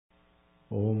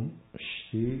ఓం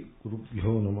శ్రీ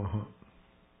గురుభ్యో నమః.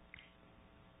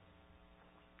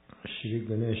 శ్రీ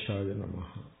గణేశాయ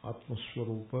నమః.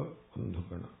 ఆత్మస్వరూప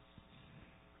బంధుగణ.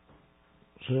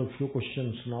 So a few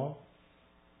questions now.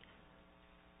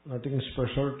 Nothing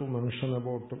special to mention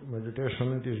about meditation.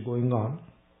 It is going on.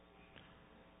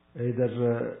 Either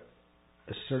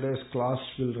yesterday's class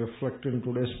will reflect in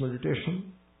today's meditation,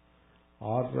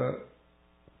 or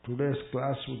today's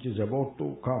class which is about to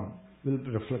come will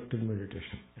reflect in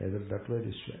meditation. Either that way,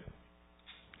 this way.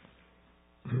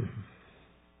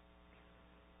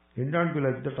 It not be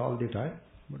like that all the time,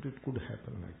 but it could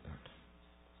happen like that.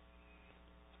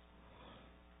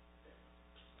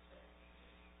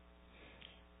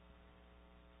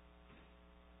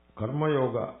 Karma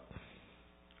Yoga.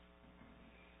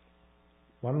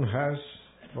 One has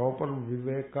proper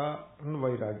Viveka and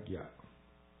Vairagya.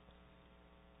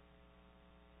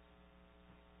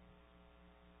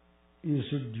 Is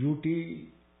duty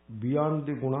beyond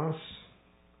the gunas?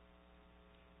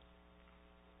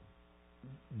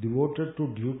 Devoted to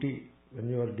duty. When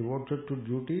you are devoted to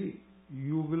duty,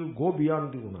 you will go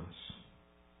beyond the gunas.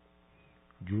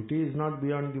 Duty is not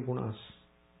beyond the gunas.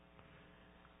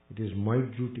 It is my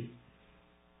duty.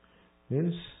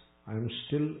 Means I am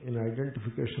still in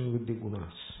identification with the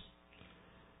gunas.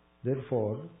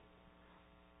 Therefore,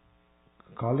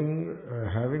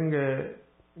 having a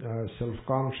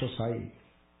self-conscious I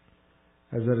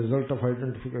as a result of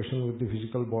identification with the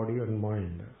physical body and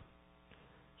mind.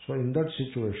 So in that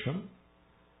situation,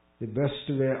 the best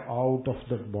way out of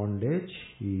that bondage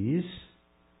is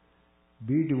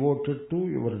be devoted to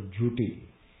your duty.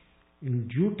 In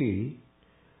duty,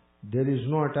 there is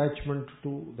no attachment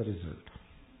to the result.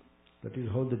 That is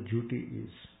how the duty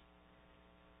is.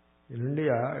 In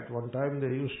India, at one time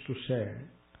they used to say,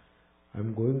 I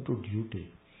am going to duty.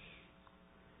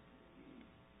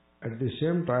 At the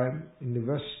same time, in the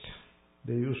West,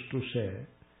 they used to say,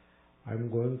 I am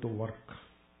going to work.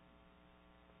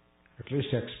 At least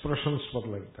expressions were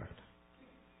like that.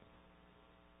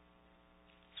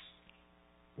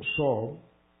 So,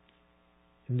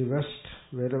 in the West,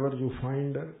 wherever you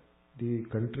find the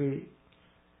country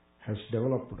has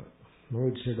developed, now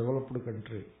it's a developed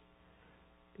country,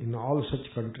 in all such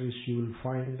countries you will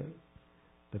find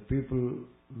the people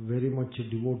very much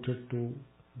devoted to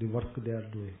the work they are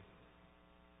doing.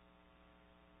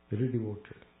 Very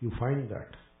devoted. You find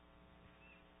that.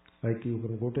 Like you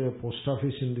can go to a post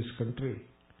office in this country,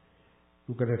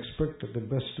 you can expect the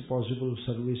best possible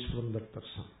service from that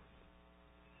person.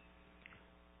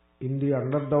 In the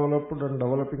underdeveloped and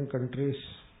developing countries,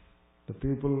 the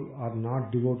people are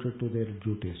not devoted to their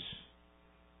duties.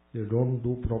 They don't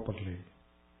do properly.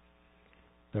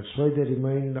 That's why they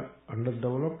remain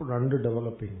underdeveloped and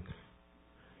underdeveloping.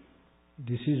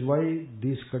 This is why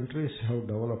these countries have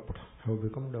developed, have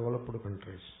become developed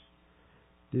countries.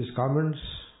 These comments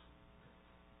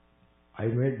I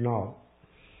made now,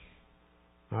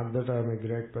 not that I am a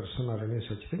great person or any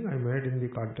such thing, I made in the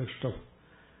context of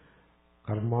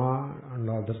karma and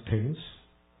other things.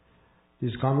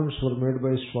 These comments were made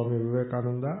by Swami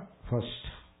Vivekananda first,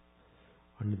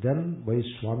 and then by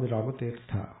Swami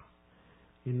Ramatirtha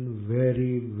in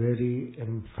very, very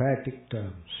emphatic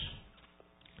terms.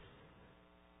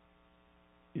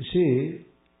 You see,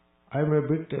 I am a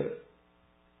bit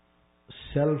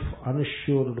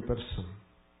self-unassured person,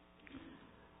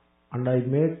 and I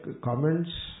make comments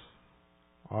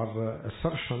or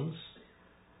assertions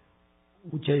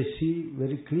which I see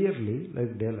very clearly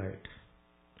like daylight.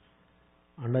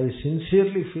 And I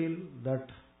sincerely feel that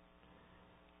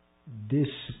this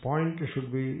point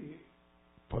should be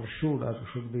pursued or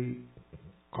should be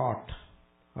caught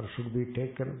or should be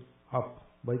taken up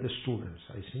by the students.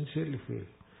 I sincerely feel.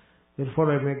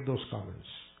 Therefore, I make those comments.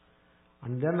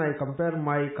 And then I compare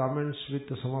my comments with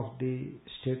some of the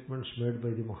statements made by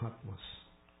the Mahatmas,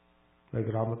 like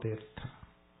Ramatirtha,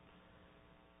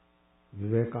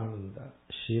 Vivekananda,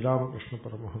 Sri Ramakrishna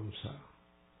Paramahamsa,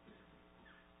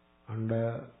 and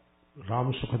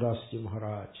Ram Sukhadas Ji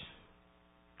Maharaj,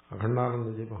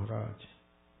 Akhandananda Ji Maharaj,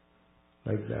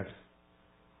 like that.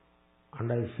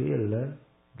 And I feel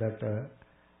that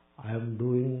I am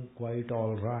doing quite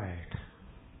all right.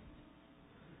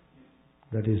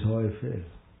 That is how I feel.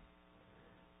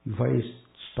 If I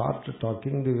start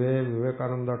talking the way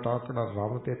Vivekananda talked or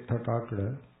Ramatirtha talked,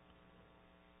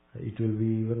 it will be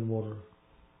even more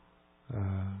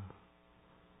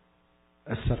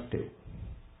assertive.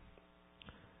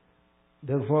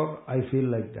 Therefore, I feel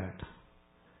like that.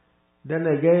 Then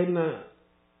again,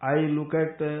 I look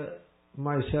at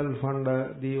myself and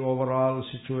the overall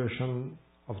situation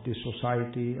of the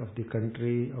society, of the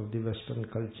country, of the Western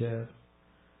culture,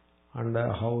 and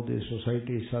how the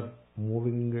societies are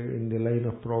moving in the line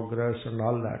of progress and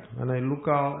all that. When I look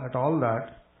at all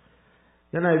that,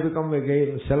 then I become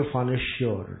again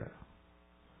self-unassured.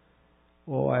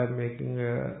 Oh, I am making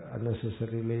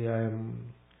unnecessarily, I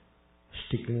am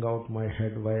sticking out my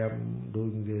head why I am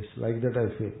doing this. Like that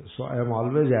I feel. So I am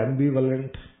always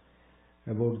ambivalent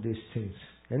about these things.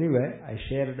 Anyway, I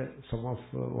shared some of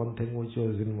one thing which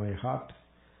was in my heart.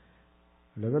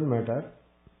 Doesn't matter.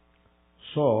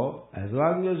 So, as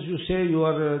long as you say you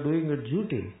are doing a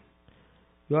duty,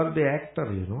 you are the actor,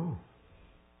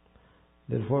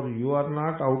 Therefore, you are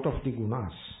not out of the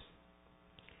gunas.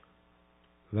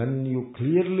 When you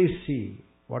clearly see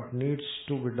what needs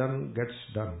to be done gets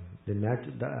done.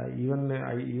 Even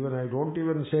I don't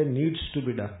even say needs to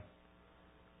be done.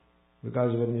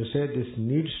 Because when you say this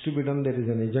needs to be done, there is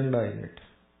an agenda in it.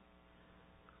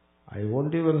 I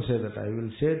won't even say that. I will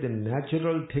say the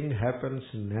natural thing happens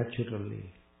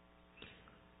naturally.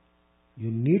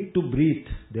 You need to breathe.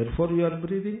 Therefore you are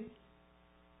breathing?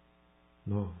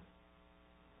 No.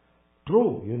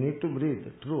 True, you need to breathe.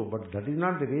 True, but that is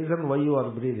not the reason why you are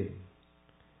breathing.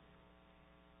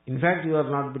 In fact, you are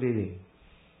not breathing.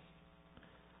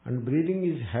 And breathing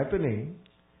is happening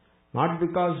not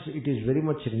because it is very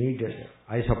much needed.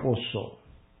 I suppose so.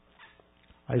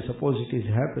 I suppose it is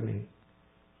happening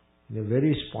in a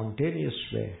very spontaneous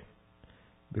way,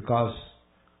 because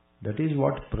that is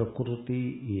what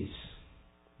Prakriti is.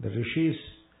 The Rishis,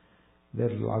 their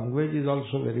language is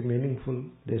also very meaningful.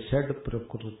 They said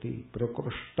Prakriti,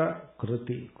 Prakrushta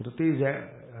Kriti. Kriti is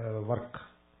a work.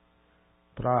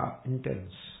 Pra,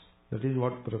 intense. That is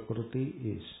what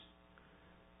Prakriti is.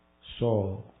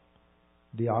 So,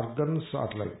 the organs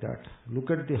are like that.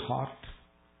 Look at the heart,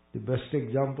 the best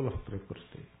example of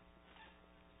Prakriti.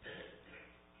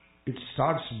 It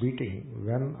starts beating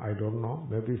when, I don't know,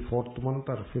 maybe 4th month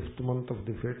or 5th month of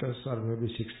the fetus, or maybe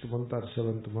 6th month or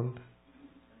 7th month.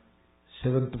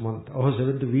 7th month,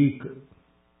 7th week.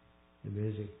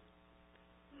 Amazing.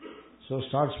 So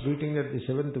starts beating at the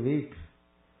 7th week,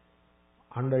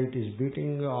 and it is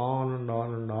beating on and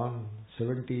on and on.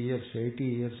 70 years, 80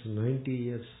 years, 90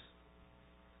 years.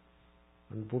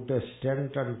 And put a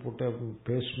stent and put a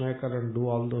pacemaker and do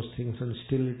all those things, and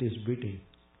still it is beating.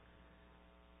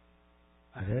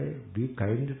 Be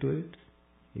kind to it.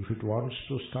 If it wants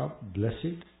to stop, bless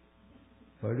it.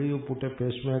 Why do you put a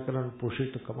pacemaker and push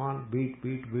it? Come on, beat,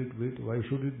 beat, beat, beat. Why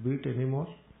should it beat anymore?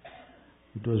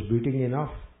 It was beating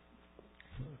enough.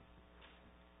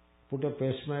 Put a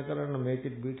pacemaker and make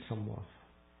it beat some more.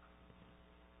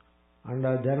 And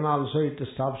then also it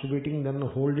stops beating, then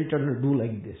hold it and do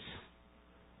like this,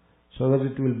 so that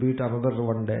it will beat another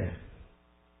one day.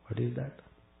 What is that?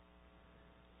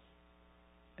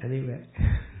 Anyway,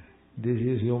 this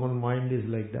is human mind is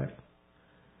like that.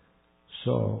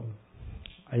 So,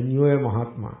 I knew a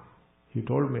Mahatma. He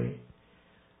told me,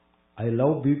 I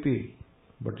love BP,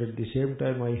 but at the same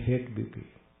time I hate BP.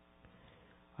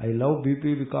 I love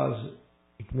BP because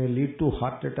it may lead to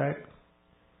heart attack,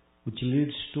 which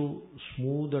leads to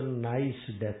smooth and nice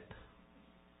death.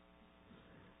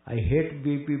 I hate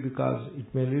BP because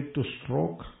it may lead to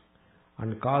stroke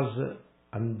and cause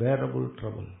unbearable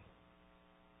trouble.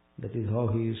 That is how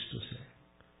he used to say.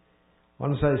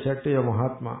 Once I said to a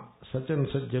Mahatma, such and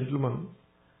such gentleman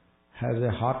has a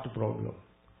heart problem.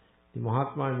 The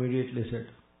Mahatma immediately said,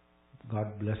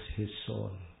 God bless his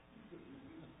soul.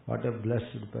 What a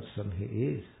blessed person he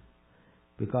is.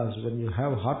 Because when you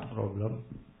have heart problem,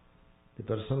 the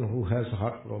person who has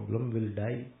heart problem will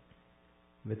die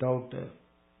without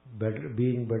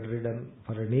being bedridden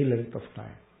for any length of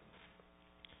time.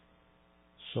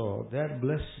 So they are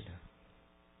blessed.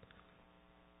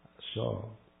 So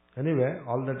anyway,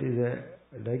 all that is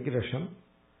a digression,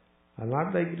 and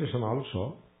not digression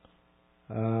also.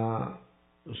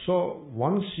 So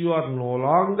once you are no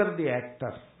longer the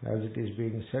actor, as it is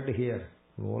being said here,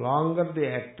 no longer the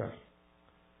actor,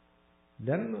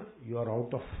 then you are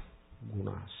out of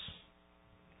gunas.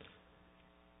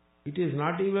 It is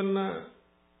not even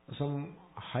some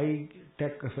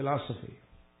high-tech philosophy.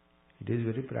 It is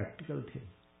very practical thing.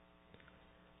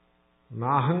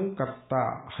 Naham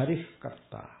karta, harih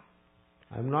karta.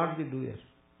 I am not the doer.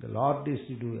 The Lord is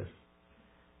the doer.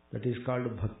 That is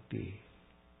called bhakti.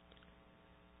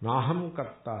 Naham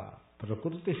karta,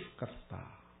 prakriti karta.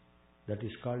 That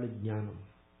is called jnanam.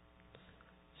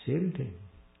 Same thing.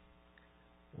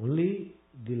 Only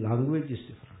the language is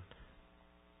different.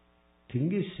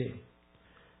 Thing is same.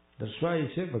 That's why I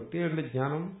say bhakti and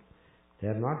jnanam, they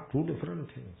are not two different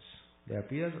things. They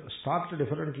start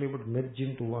differently but merge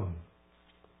into one.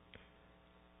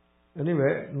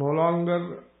 Anyway, no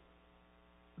longer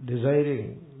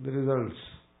desiring the results.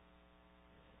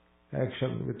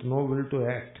 Action with no will to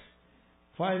act.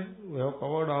 Fine, we have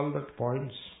covered all that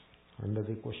points. And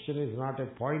the question is not a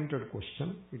pointed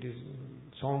question. It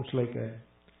sounds like a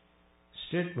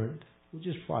statement, which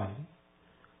is fine.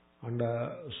 And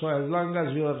so as long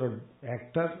as you are an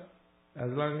actor, as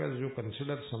long as you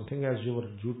consider something as your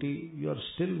duty, you are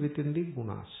still within the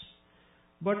gunas.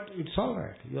 But it's all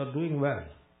right. You are doing well.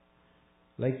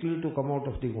 Likely to come out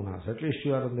of the gunas. At least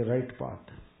you are on the right path.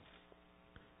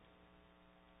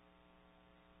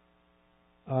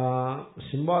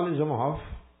 Symbolism of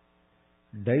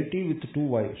deity with two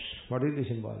wives. What is the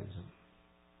symbolism?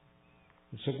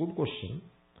 It's a good question.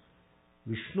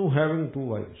 Vishnu having two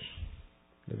wives.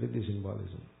 That is the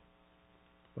symbolism.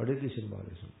 What is the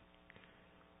symbolism?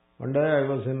 One day I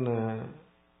was in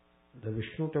the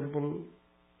Vishnu temple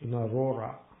in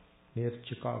Aurora, near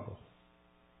Chicago.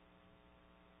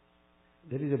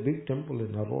 There is a big temple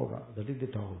in Aurora. That is the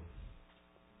town.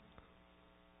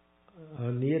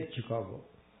 Near Chicago.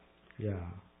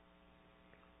 Yeah.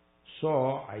 So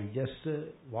I just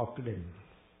walked in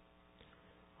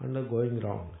and going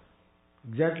round.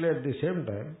 Exactly at the same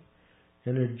time,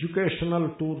 an educational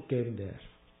tour came there.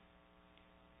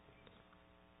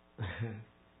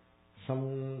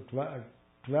 Some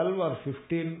 12 or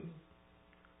 15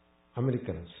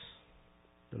 Americans,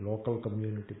 the local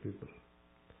community people,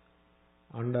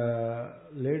 and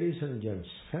ladies and gents,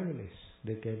 families,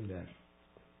 they came there.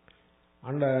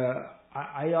 And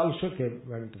I also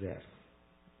went there.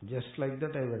 Just like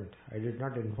that I went. I did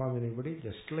not inform anybody.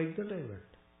 Just like that I went.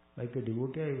 Like a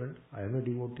devotee I went. I am a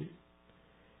devotee.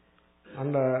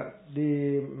 And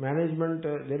the management,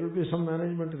 there will be some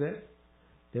management there.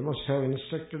 They must have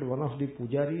instructed one of the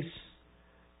pujaris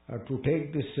to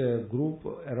take this group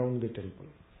around the temple.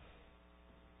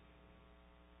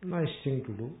 Nice thing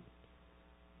to do.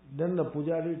 Then the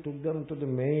pujari took them to the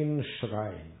main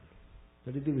shrine.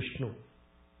 That is the Vishnu.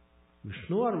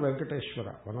 Vishnu or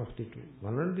Venkateshwara, one of the two.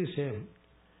 One and the same.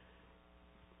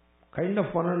 Kind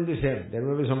of one and the same. There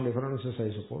may be some differences, I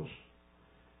suppose.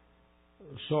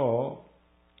 So,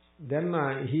 then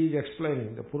he is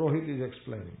explaining, the Purohit is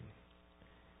explaining.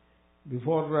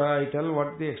 Before I tell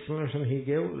what the explanation he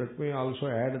gave, let me also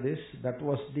add this. That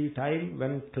was the time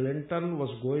when Clinton was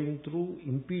going through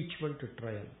impeachment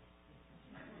trial.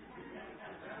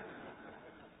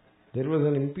 There was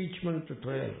an impeachment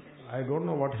trial. I don't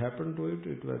know what happened to it.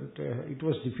 It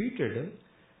was defeated.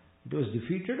 It was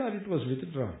defeated or it was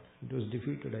withdrawn. It was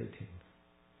defeated, I think.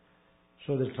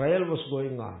 So the trial was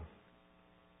going on.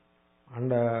 And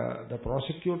the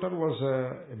prosecutor was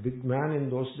a big man in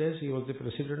those days. He was the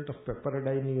president of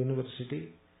Pepperdine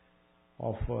University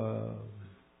of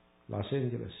Los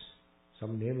Angeles.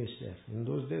 Some name is there. In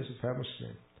those days, a famous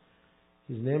name.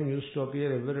 His name used to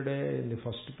appear every day in the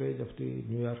first page of the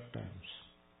New York Times.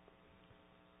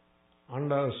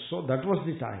 And so that was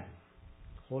the time.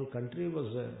 Whole country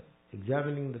was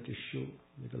examining that issue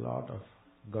with a lot of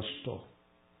gusto.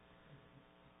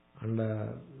 And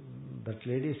that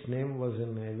lady's name was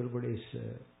in everybody's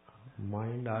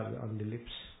mind or on the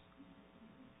lips.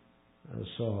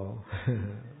 So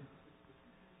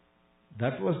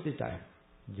that was the time.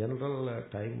 General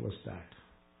time was that.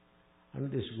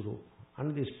 And this group.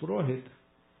 And this Purohit,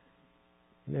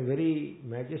 in a very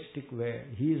majestic way,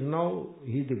 he is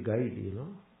the guide,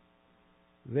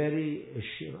 very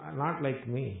assured, not like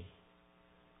me,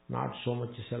 not so much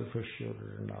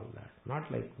self-assured and all that,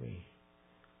 not like me.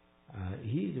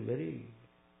 He is very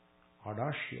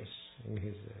audacious in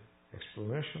his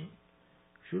explanation.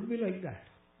 Should be like that.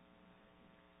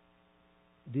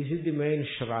 This is the main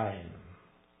shrine.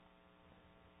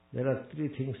 There are three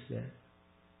things there.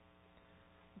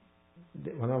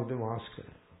 One of them asked,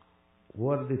 who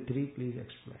are the three? Please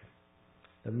explain.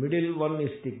 The middle one is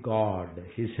the God,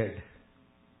 he said.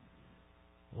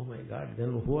 Oh my God,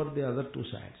 then who are the other two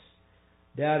sides?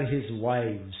 They are his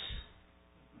wives.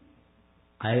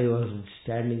 I was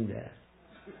standing there.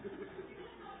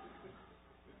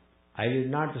 I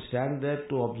did not stand there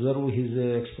to observe his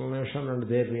explanation and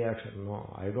their reaction.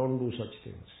 No, I don't do such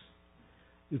things.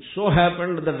 It so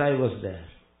happened that I was there.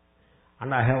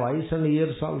 And I have eyes and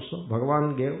ears also.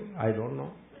 Bhagavan gave, I don't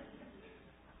know.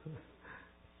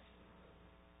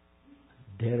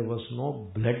 There was no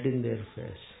blood in their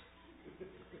face.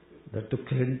 That to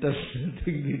Clinton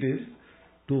thing it is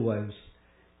two wives.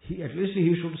 At least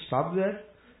he should stop there.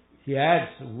 He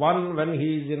adds one when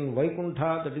he is in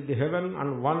Vaikuntha, that is the heaven,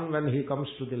 and one when he comes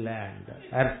to the land,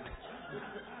 earth.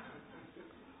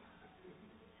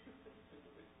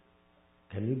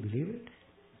 Can you believe it?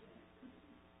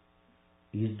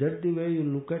 Is that the way you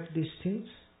look at these things?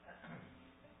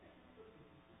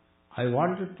 I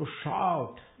wanted to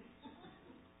shout,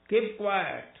 keep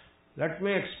quiet, let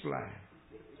me explain.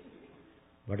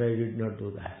 But I did not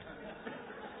do that.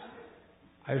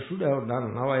 I should have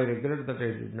done. Now I regret that I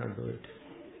did not do it.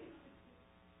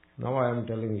 Now I am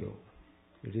telling you,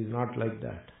 it is not like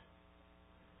that.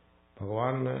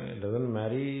 Bhagavan doesn't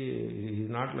marry, he is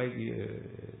not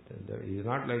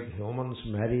like humans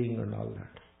marrying and all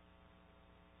that.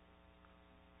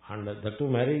 And the two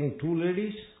marrying two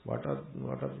ladies, what are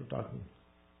you talking?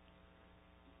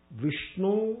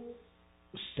 Vishnu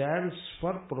stands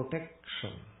for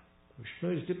protection.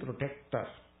 Vishnu is the protector.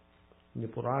 In the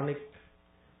Puranic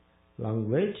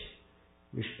language,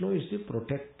 Vishnu is the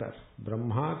protector.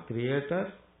 Brahma,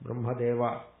 creator,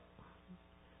 Brahmadeva,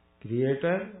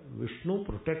 creator, Vishnu,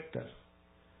 protector.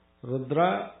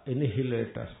 Rudra,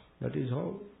 annihilator. That is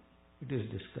how it is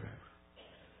described.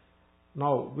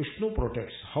 Now, Vishnu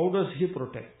protects. How does he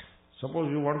protect?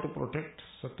 Suppose you want to protect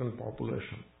certain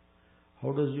population.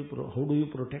 How do you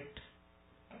protect?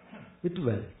 With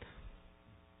wealth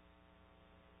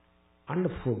and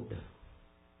food.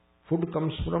 Food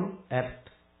comes from earth,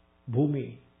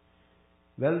 bhumi.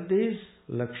 Wealth is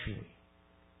Lakshmi.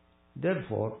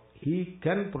 Therefore, he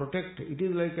can protect. It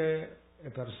is like a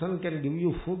person can give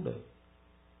you food.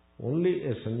 Only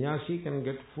a sannyasi can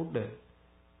get food.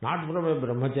 Not from a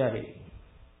brahmachari.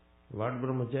 What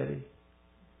brahmachari?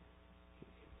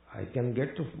 I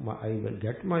will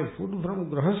get my food from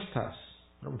grahasthas,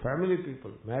 from family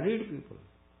people, married people.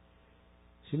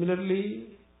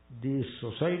 Similarly, the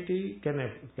society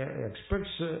expects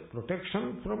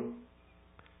protection from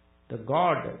the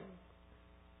God.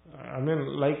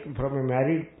 Like from a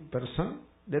married person.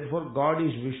 Therefore, God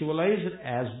is visualized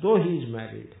as though he is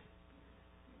married.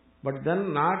 But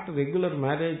then not regular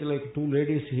marriage like two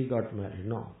ladies he got married.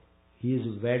 No. He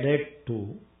is wedded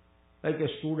to, like a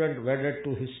student wedded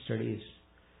to his studies.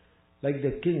 Like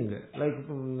the king, like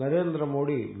Narendra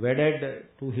Modi wedded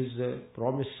to his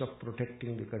promise of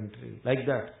protecting the country. Like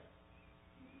that.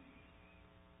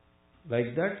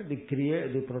 Like that,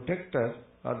 the protector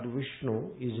or the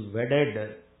Vishnu is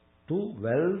wedded to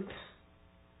wealth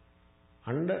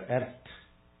and earth.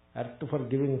 Earth for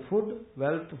giving food,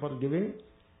 wealth for giving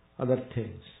other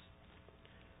things.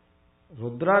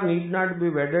 Rudra need not be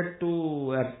wedded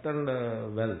to earth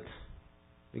and wealth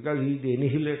because he is the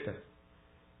annihilator.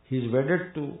 He is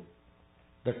wedded to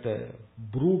that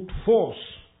brute force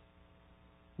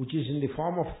which is in the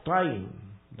form of time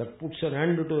that puts an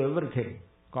end to everything,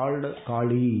 called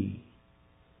Kali.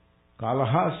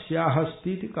 Kalaha syaha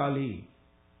stiti Kali.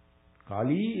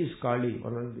 Kali is Kali,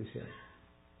 one and the same.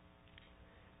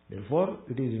 Therefore,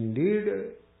 it is indeed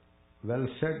well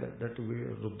said that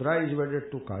Rudra is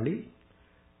wedded to Kali,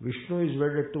 Vishnu is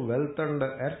wedded to wealth and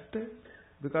earth,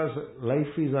 because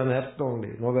life is on earth only,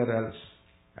 nowhere else,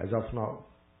 as of now.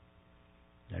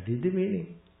 That is the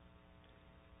meaning.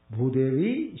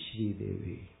 Bhudevi, Shri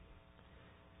Devi.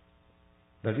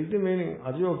 That is the meaning.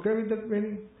 Are you okay with that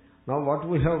meaning? Now what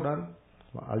we have done?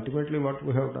 Ultimately what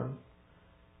we have done?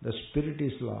 The spirit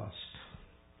is lost.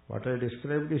 What I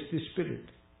described is the spirit.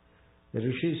 The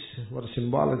rishis were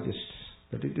symbologists.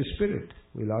 That is the spirit.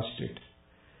 We lost it.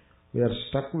 We are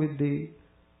stuck with the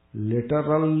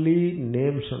literally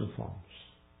names and forms.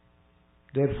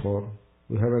 Therefore,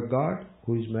 we have a God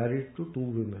who is married to two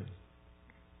women.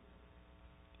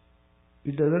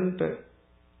 It doesn't,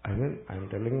 I am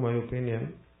telling my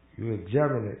opinion, you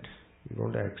examine it. You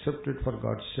don't accept it for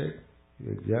God's sake.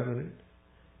 You examine it.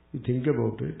 You think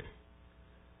about it.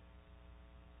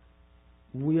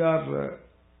 We are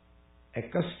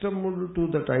accustomed to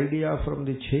that idea from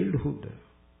the childhood.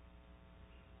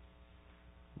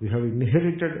 We have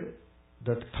inherited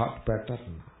that thought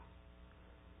pattern.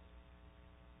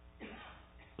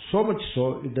 So much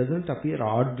so, it doesn't appear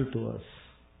odd to us.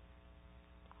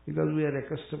 Because we are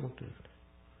accustomed to it.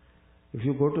 If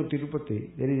you go to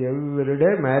Tirupati, there is every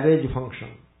day marriage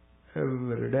function.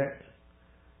 Every day.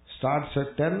 Starts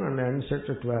at 10 and ends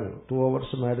at 12. 2 hours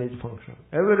marriage function.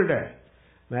 Every day.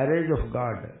 Marriage of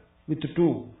God. With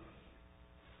two.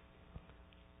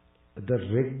 The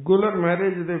regular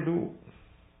marriage they do.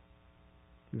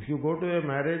 If you go to a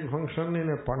marriage function in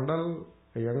a pandal,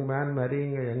 a young man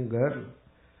marrying a young girl,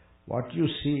 what you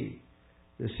see,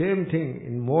 the same thing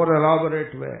in more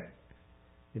elaborate way,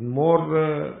 in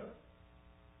more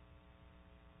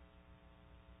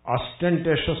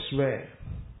ostentatious way,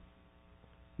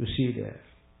 you see there.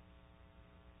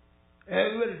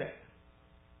 Every day.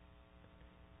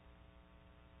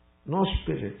 No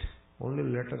spirit, only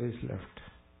letter is left.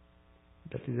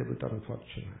 That is a bit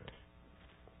unfortunate.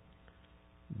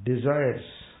 Desires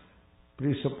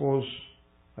presuppose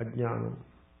ajnanam.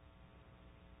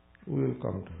 we will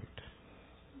come to it.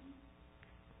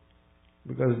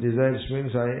 Because desires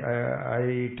means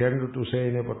I tend to say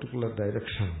in a particular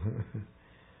direction.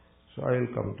 So I will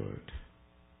come to it.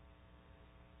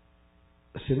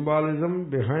 Symbolism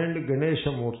behind Ganesha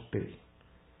Murti.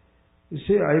 You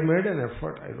see, I made an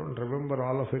effort. I don't remember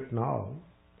all of it now.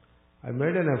 I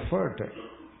made an effort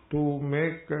to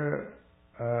make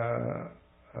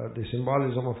the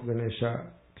symbolism of Ganesha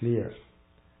clear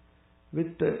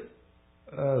with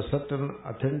certain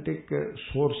authentic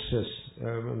sources,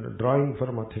 drawing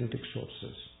from authentic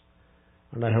sources.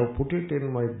 And I have put it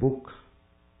in my book.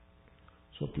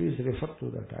 So please refer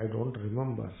to that. I don't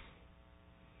remember.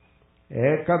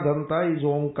 Ekadanta is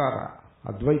Omkara,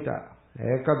 Advaita.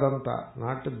 Ekadanta,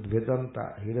 not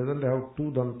Dvidanta. He doesn't have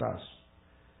two dantas.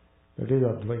 That is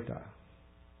Advaita.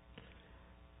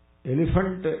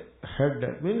 Elephant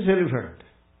head means elephant.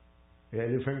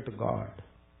 Elephant god.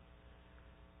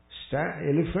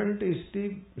 Elephant is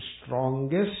the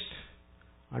strongest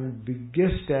and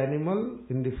biggest animal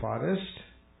in the forest.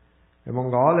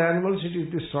 Among all animals, it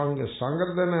is the strongest,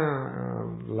 stronger than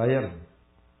a lion.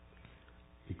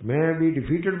 It may be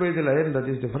defeated by the lion, that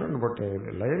is different, but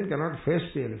a lion cannot face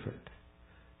the elephant.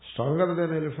 Stronger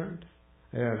than elephant,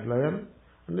 a lion,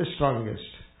 and the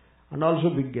strongest, and also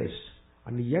biggest,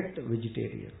 and yet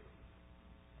vegetarian.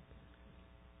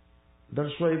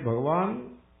 That's why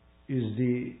Bhagavan is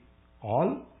the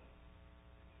all,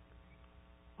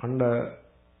 and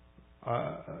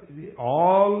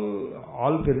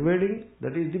all pervading,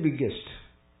 that is the biggest,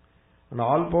 and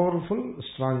all powerful,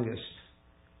 strongest,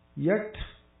 yet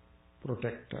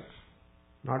protector,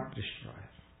 not destroyer.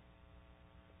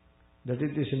 That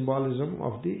is the symbolism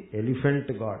of the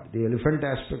elephant god, the elephant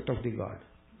aspect of the god.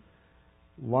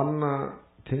 One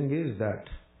thing is that,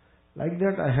 like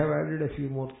that I have added a few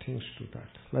more things to that.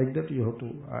 Like that you have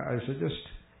to, I suggest,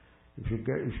 if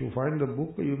you find the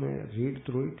book, you may read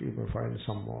through it, you may find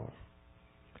some more.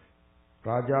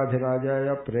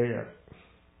 Rajadhirajaya prayer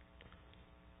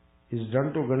is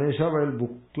done to Ganesha while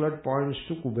booklet points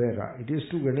to Kubera. It is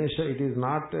to Ganesha, it is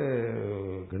not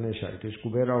Ganesha, it is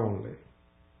Kubera only.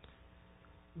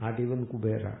 Not even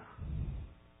Kubera.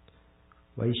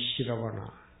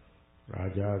 Vaishravana.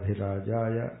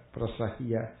 Rajadhirajaya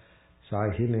prasahya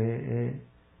sahine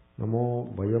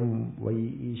namo vayam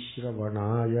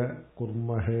vaishravanaya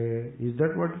kurmahe. Is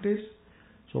that what it is?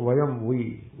 So vayam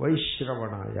we,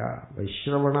 Vaishravanaya.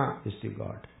 Vaishravana is the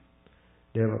god,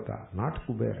 Devata, not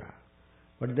Kubera.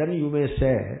 But then you may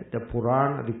say the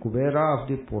Purana, the Kubera of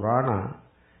the Purana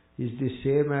is the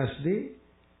same as the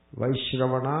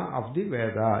Vaishravana of the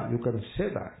Veda. You can say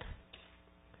that.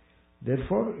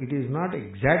 Therefore, it is not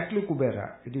exactly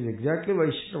Kubera. It is exactly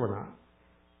Vaishravana.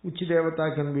 Which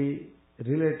Devata can be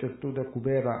related to the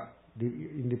Kubera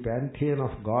in the pantheon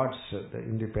of gods,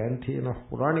 in the pantheon of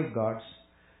Puranic gods.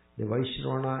 The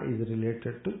Vaishravana is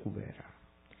related to Kubera.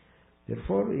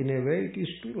 Therefore, in a way, it is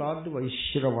to Lord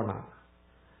Vaishravana.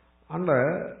 And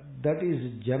that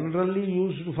is generally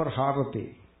used for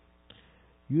Harati.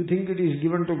 You think it is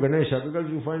given to Ganesha because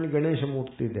you find Ganesha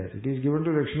Murti there. It is given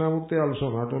to Dakshinamurti also,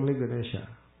 not only Ganesha.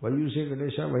 Why you say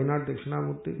Ganesha? Why not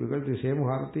Dakshinamurti? Because the same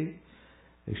Harati,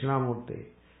 Dakshinamurti.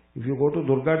 If you go to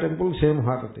Durga temple, same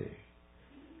Harati.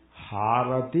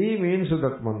 Harati means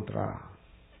that mantra.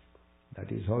 That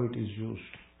is how it is used.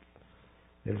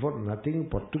 Therefore, nothing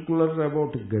particular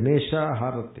about Ganesha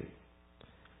Harati.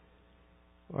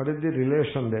 What is the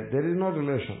relation there? There is no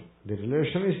relation. The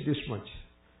relation is this much.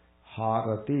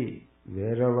 Harati,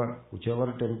 wherever,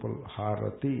 whichever temple,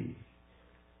 Harati,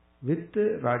 with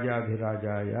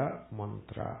Rajadhirajaya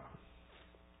mantra.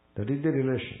 That is the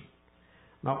relation.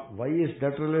 Now, why is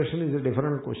that relation is a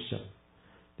different question.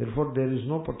 Therefore, there is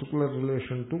no particular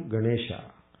relation to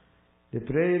Ganesha. The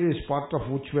prayer is part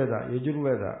of which Veda?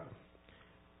 Yajurveda.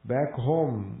 Back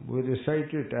home, we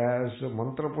recite it as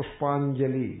Mantra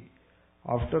Pushpanjali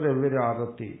after every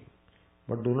Arati,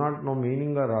 but do not know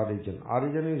meaning or origin.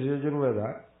 Origin is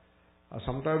Yajurveda.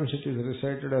 Sometimes it is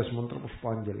recited as Mantra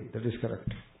Pushpanjali. That is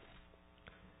correct.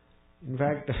 In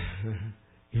fact,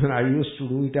 even I used to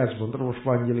do it as Mantra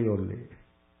Pushpanjali only.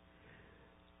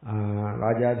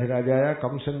 Rajadhirajaya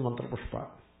comes in Mantra Pushpa.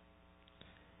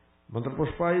 Mantra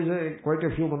Pushpa is quite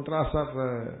a few mantras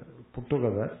are put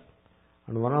together,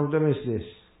 and one of them is this.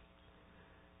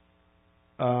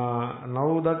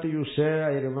 Now that you say,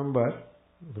 I remember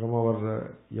from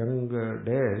our young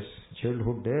days,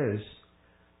 childhood days,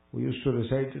 we used to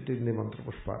recite it in the Mantra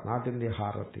Pushpa, not in the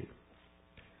Harati.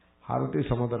 Harati is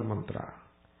some other mantra.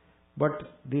 But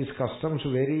these customs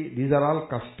vary. These are all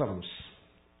customs.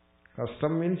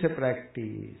 Custom means a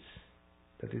practice.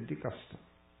 That is the custom.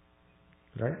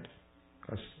 Right?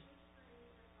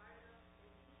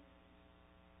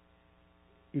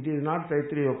 it is not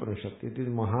Taittiriya Upanishad, it is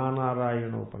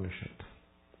Mahanarayana Upanishad.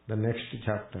 The next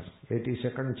chapter,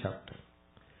 82nd chapter.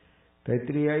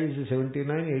 Taittiriya is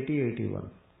 79, 80, 81.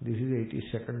 This is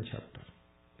 82nd chapter.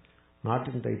 Not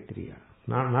in Taittiriya.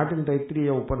 Not in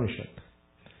Taittiriya Upanishad.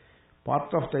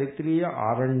 Part of Taittiriya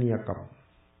Aranyakam.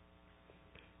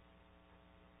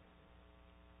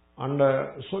 And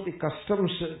so the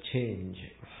customs change.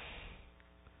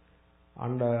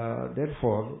 And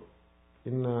therefore,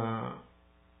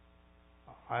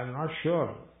 I am not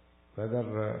sure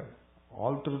whether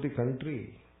all through the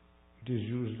country it is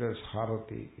used as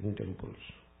Harati in temples.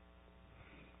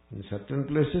 In certain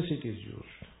places it is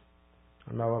used.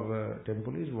 And our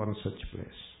temple is one such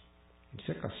place. It's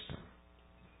a custom.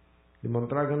 The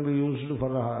mantra can be used for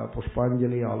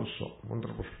Pushpanjali also,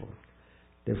 Mantra Pushpam.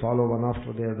 They follow one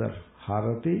after the other,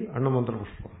 Harati and Mantra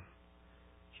Pushpam.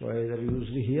 So either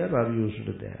used here or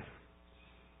used there.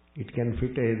 It can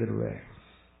fit either way.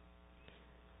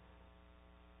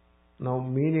 Now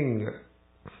meaning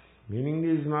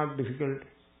is not difficult.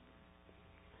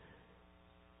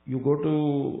 You go to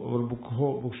our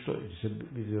bookstore,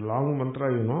 it's a long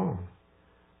mantra, you know.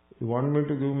 You want me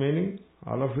to give meaning?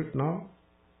 All of it now?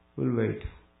 We'll wait.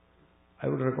 I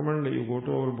would recommend you go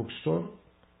to our bookstore.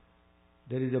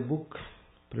 There is a book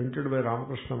printed by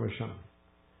Ramakrishna Mission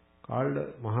called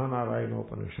Mahanarayana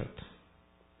Upanishad.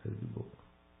 That is the book.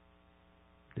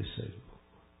 This size book.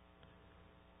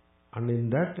 And in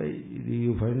that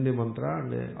you find the mantra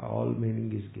and all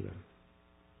meaning is given.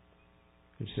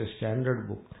 It's a standard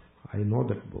book. I know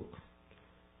that book.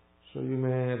 So you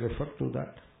may refer to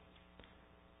that.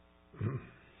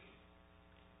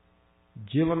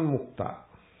 Jivan Mukta.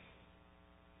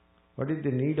 What is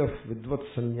the need of Vidvat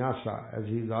Sannyasa, as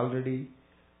he is already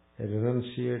a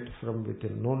renunciate from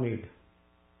within? No need.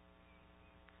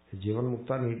 A Jivan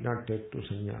Mukta need not take to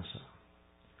sannyasa.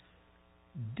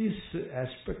 This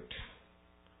aspect,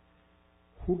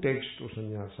 who takes to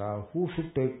sannyasa, who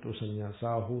should take to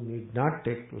sannyasa, who need not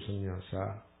take to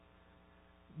sannyasa,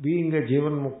 being a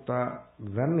Jivan Mukta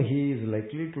when he is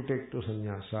likely to take to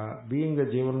sannyasa, being a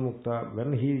Jivan Mukta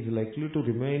when he is likely to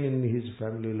remain in his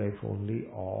family life only,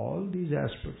 all these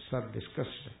aspects are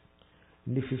discussed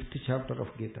in the 5th chapter of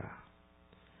Gita.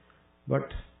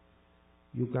 But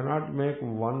you cannot make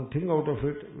one thing out of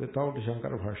it without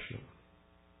Shankara Bhashya.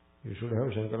 You should have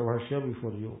Shankara Bhashya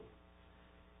before you,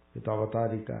 with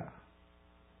Avatarika.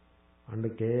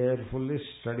 And carefully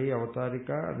study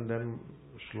Avatarika and then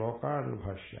Shloka and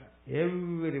Bhashya.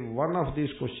 Every one of these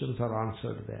questions are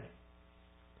answered there.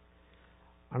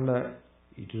 And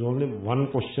it is only one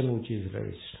question which is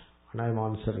raised, and I am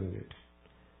answering it.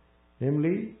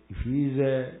 Namely, if he is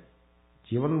a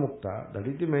Jivan Mukta, that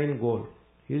is the main goal.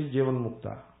 He is Jivan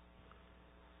Mukta.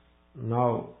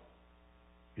 Now,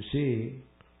 you see,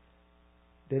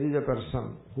 there is a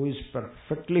person who is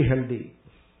perfectly healthy,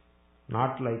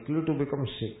 not likely to become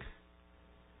sick.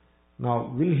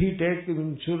 Now, will he take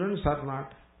insurance or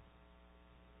not?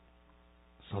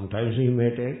 Sometimes he may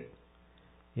take.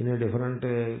 In a different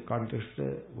context,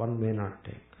 one may not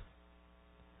take.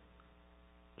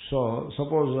 So,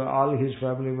 suppose all his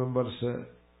family members,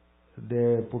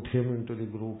 they put him into the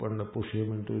group and push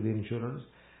him into the insurance.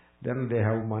 Then they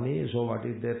have money, so what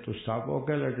is there to stop?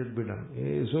 Okay, let it be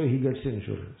done. So he gets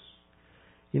insurance.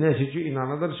 In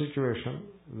another situation,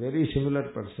 very similar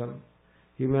person,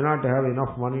 he may not have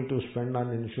enough money to spend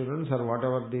on insurance or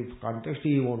whatever the context,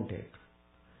 he won't take.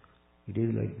 It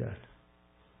is like that.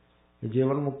 The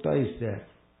Jivan Mukta is there.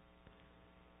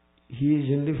 He is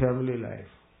in the family life.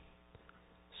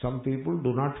 Some people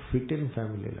do not fit in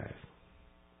family life.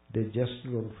 They just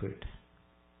don't fit.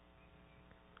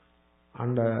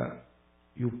 And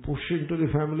you push into the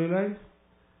family life,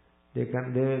 they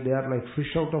are like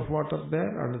fish out of water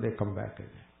there, and they come back again.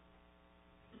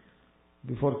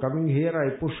 Before coming here,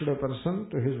 I pushed a person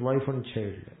to his wife and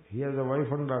child. He has a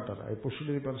wife and daughter. I pushed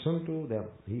the person to them.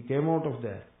 He came out of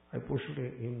there. I pushed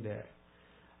him there.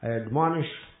 I admonished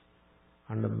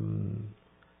and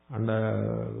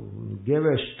gave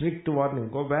a strict warning.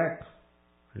 Go back.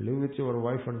 Live with your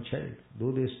wife and child.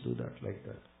 Do this, do that, like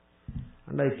that.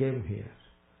 And I came here.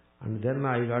 And then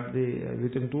I got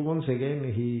within 2 months again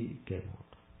he came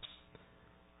out.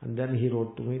 And then he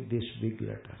wrote to me this big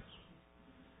letter.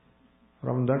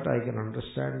 From that I can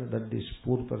understand that this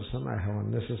poor person, I have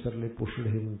unnecessarily pushed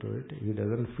him into it. He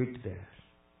doesn't fit there.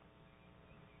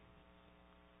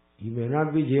 He may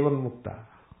not be Jivan Mukta,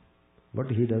 but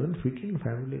he doesn't fit in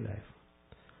family life.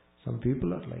 Some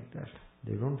people are like that.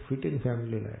 They don't fit in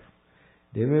family life.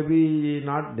 They may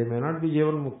not be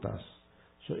Jivan Muktas.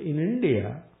 So in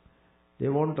India, they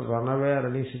won't run away or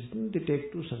anything, they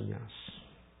take to sannyas.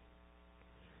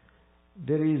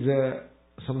 there is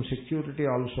some security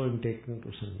also in taking to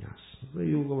sannyas.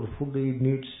 Your food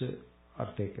needs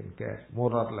are taken care,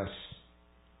 more or less.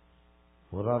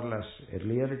 More or less.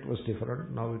 Earlier it was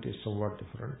different, now it is somewhat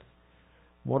different.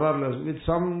 More or less, with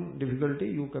some difficulty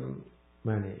you can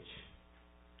manage.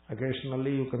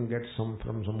 Occasionally you can get some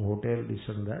from some hotel, this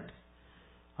and that,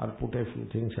 or put a few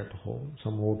things at home,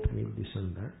 some oatmeal, this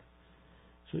and that.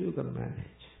 So you can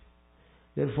manage.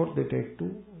 Therefore they take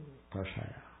to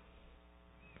kashaya.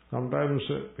 Sometimes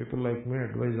people like me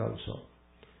advise also,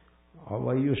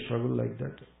 why you struggle like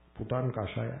that? Put on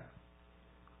kashaya,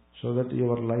 so that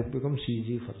your life becomes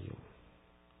easy for you.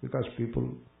 Because people,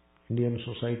 Indian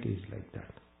society is like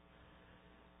that.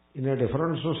 In a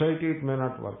different society it may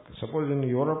not work. Suppose in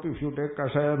Europe if you take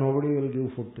kashaya, nobody will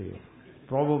give food to you.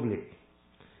 Probably.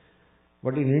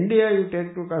 But in India you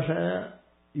take to kashaya,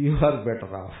 you are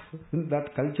better off.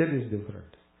 That culture is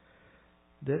different.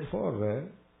 Therefore,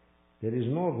 there is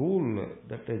no rule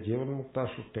that a Jivanmukta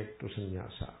should take to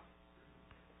sannyasa.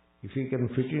 If he can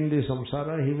fit in the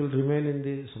samsara, he will remain in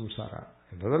the samsara.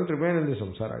 He doesn't remain in the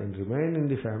samsara, he remain in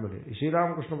the family. Sri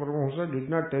Ramakrishna Paramahamsa did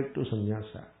not take to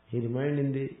sannyasa. He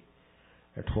remained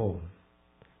at home,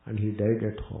 and he died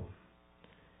at home.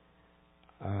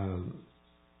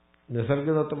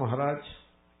 Nisargadatta Maharaj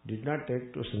did not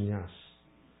take to sannyas.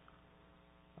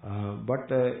 But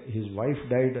his wife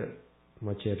died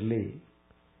much early.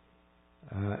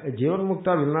 A Jivan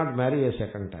Mukta will not marry a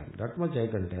second time. That much I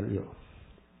can tell you.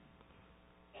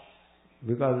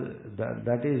 Because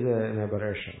that is an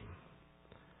aberration.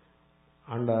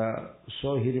 And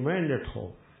so he remained at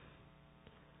home.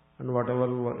 And whatever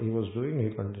he was doing,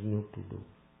 he continued to do.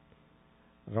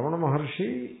 Ramana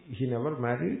Maharshi, he never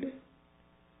married.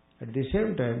 At the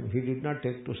same time, he did not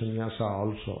take to sannyasa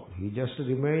also. He just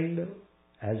remained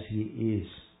as he is.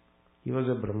 He was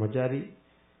a brahmachari,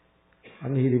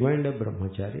 and he remained a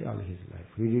brahmachari all his life.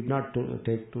 He did not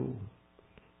take to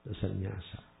the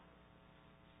sannyasa.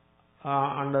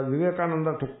 And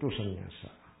Vivekananda took to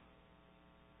sannyasa.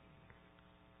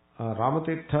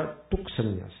 Ramatirtha took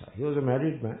sannyasa. He was a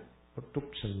married man, but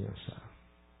took sannyasa.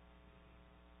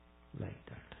 Like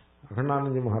that.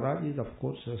 Akhandananda Maharaj is of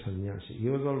course a sannyasi. He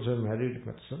was also a married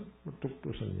person, but took to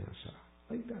sannyasa.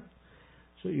 Like that.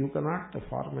 So you cannot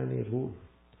form any rule.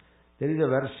 There is a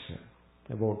verse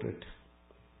about it.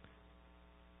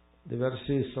 The verse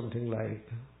is something like,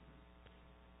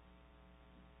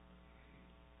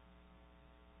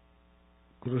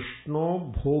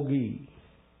 Krishno bhogi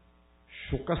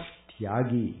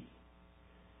shukastyagi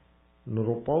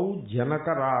nrupau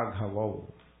janakaraghavau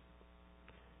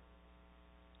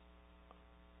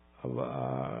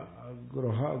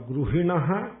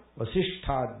gruhinaha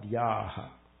vasishtadyaha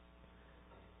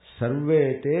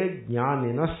sarve te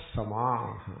jnaninas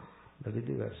samaha. That is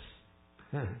the verse.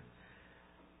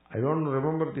 I don't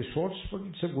remember the source, but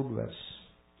it's a good verse.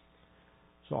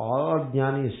 So all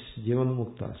jnanis, Jivan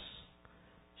Muktas.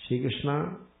 Sri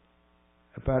Krishna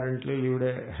apparently lived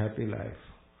a happy life,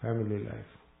 family life.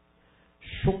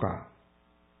 Shuka,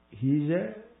 he is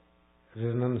a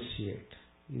renunciate,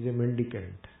 he is a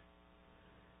mendicant.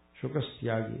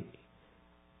 Shukastyagi.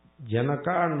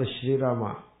 Janaka and Sri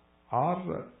Rama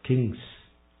are kings,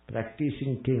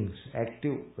 practicing kings,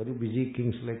 active, very busy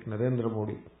kings like Narendra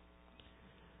Modi.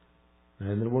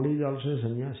 Narendra Modi is also a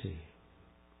sannyasi,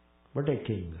 but a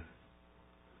king.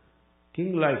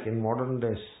 King-like in modern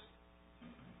days.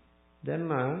 Then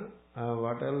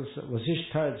what else?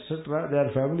 Vasishtha, etc. They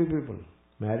are family people,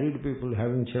 married people,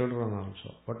 having children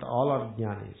also. But all are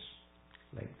jnanis,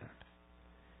 like that.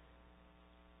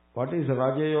 What is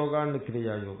Raja Yoga and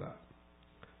Kriya Yoga?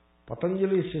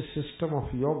 Patanjali's system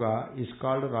of yoga is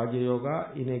called Raja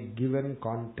Yoga in a given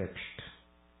context.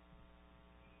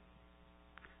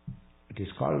 It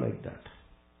is called like that.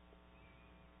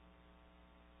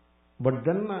 But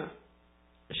then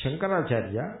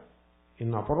Shankaracharya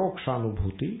in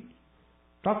Aparokshanubhuti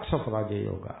talks of Raja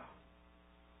Yoga.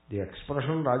 The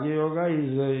expression Raja Yoga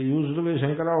is used by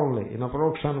Shankara only in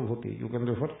Aparokshanubhuti. You can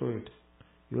refer to it.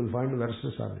 You will find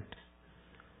verses on it.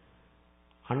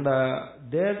 And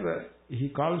there he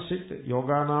calls it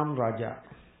Yoganam Raja.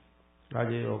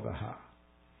 Raja Yogaha.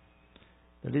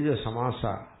 That is a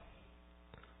samasa.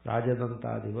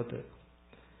 Rajadanta Divat.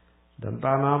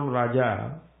 Dantanam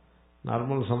Raja.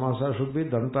 Normal samasa should be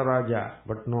Danta Raja,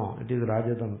 but no, it is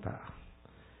Rajadanta.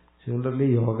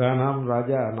 Similarly, Yoganam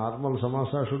Raja, normal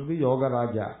samasa should be Yoga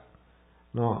Raja.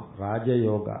 No, Raja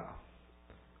Yoga.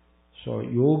 So,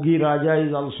 Yogi Raja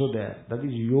is also there. That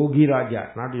is Yogi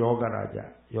Raja, not Yoga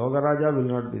Raja. Yoga Raja will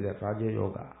not be there. Raja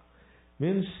Yoga.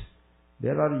 Means,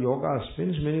 there are yogas,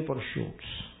 means many pursuits.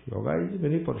 Yoga is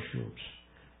many pursuits.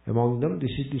 Among them,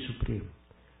 this is the supreme.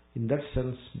 In that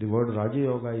sense, the word Raja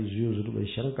Yoga is used by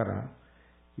Shankara,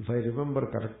 if I remember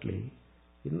correctly,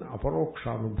 in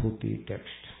Aparokshanubhuti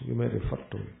text. You may refer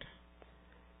to it.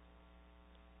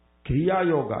 Kriya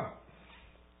Yoga,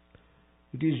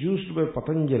 it is used by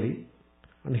Patanjali,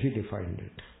 and he defined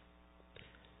it.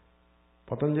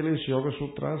 Patanjali's Yoga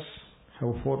Sutras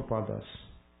have 4 padas.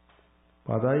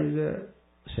 Pada is a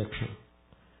section.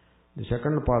 The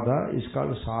second pada is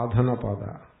called Sadhana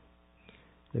pada.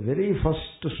 The very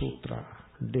first sutra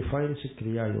defines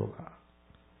Kriya Yoga.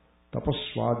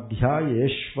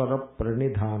 Tapaswadhyayeshvara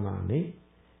pranidhanani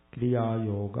Kriya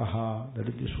Yogaha. That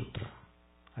is the sutra.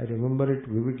 I remember it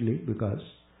vividly because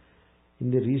in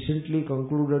the recently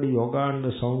concluded Yoga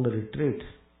and Sound retreat,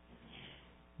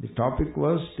 the topic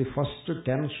was the first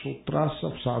 10 sutras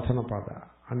of Sadhana pada.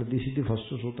 And this is the first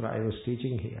sutra I was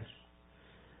teaching here.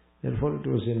 Therefore, it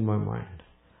was in my mind.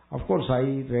 Of course, I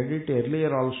read it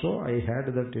earlier also. I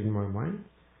had that in my mind.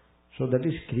 So that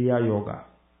is Kriya Yoga,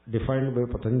 defined by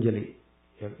Patanjali.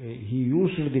 He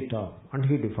used the term and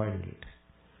he defined it.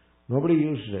 Nobody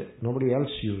used it. Nobody else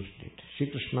used it.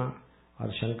 Sri Krishna or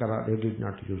Shankara, they did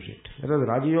not use it. Whereas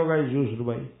Raja Yoga is used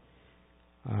by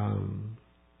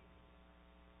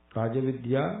Raja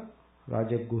Vidya,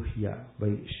 Raja Guhya by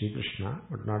Sri Krishna,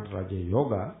 but not Raja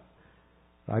Yoga.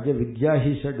 Raja Vidya,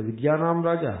 he said, Vidyanam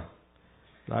Raja.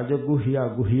 Raja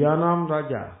Guhya, Guhyanam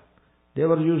Raja. They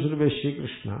were used by Sri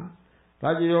Krishna.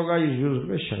 Raja Yoga is used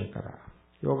by Shankara.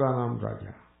 Yoganam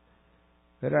Raja.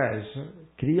 Whereas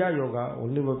Kriya Yoga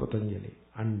only by Patanjali.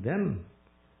 And then,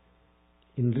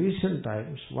 in recent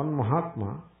times, one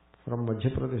Mahatma from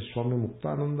Madhya Pradesh, Swami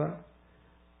Muktananda,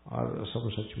 or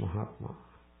some such Mahatma,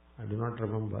 I do not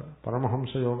remember,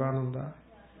 Paramahamsa Yogananda,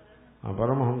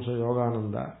 Paramahamsa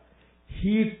Yogananda,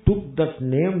 he took that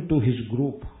name to his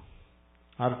group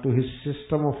or to his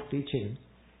system of teaching.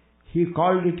 He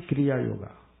called it Kriya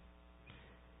Yoga.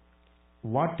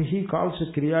 What he calls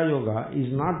Kriya Yoga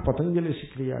is not Patanjali's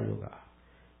Kriya Yoga.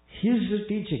 His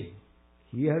teaching.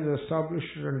 He has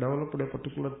established and developed a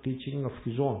particular teaching of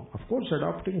his own. Of course,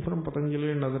 adopting from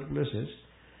Patanjali and other places,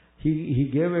 he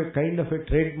gave a kind of a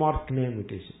trademark name,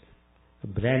 it is, a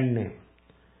brand name.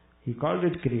 He called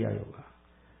it Kriya Yoga.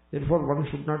 Therefore, one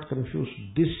should not confuse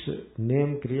this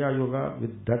name Kriya Yoga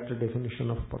with that definition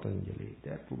of Patanjali.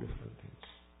 They are two different things.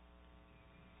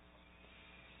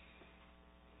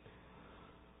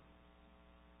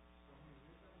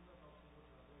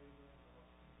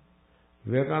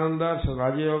 Vivekananda's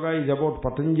Raja Yoga is about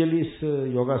Patanjali's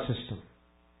yoga system.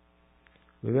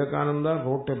 Vivekananda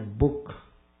wrote a book,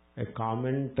 a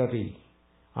commentary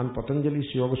on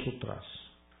Patanjali's Yoga Sutras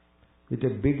with a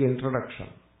big introduction.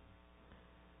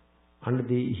 And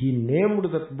he named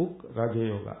that book Raja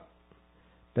Yoga.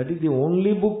 That is the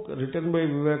only book written by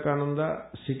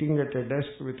Vivekananda sitting at a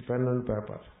desk with pen and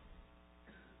paper.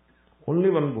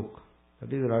 Only one book.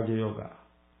 That is Raja Yoga.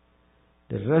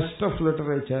 The rest of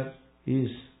literature is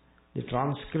the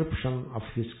transcription of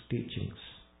his teachings.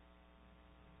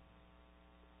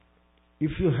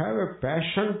 If you have a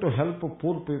passion to help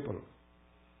poor people,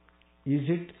 is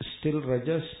it still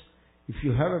rajas? If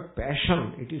you have a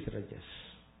passion, it is rajas.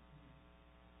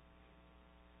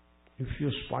 If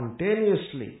you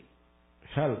spontaneously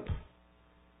help,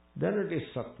 then it is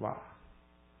sattva.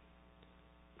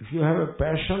 If you have a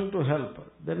passion to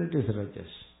help, then it is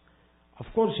rajas. Of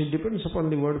course, it depends upon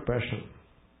the word passion.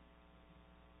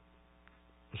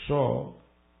 So,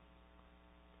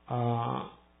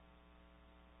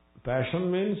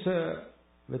 passion means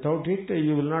without it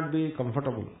you will not be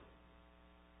comfortable.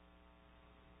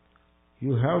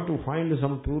 You have to find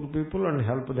some poor people and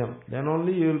help them. Then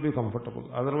only you will be comfortable.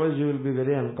 Otherwise you will be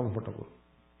very uncomfortable.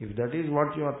 If that is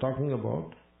what you are talking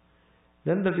about,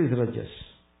 then that is rajas.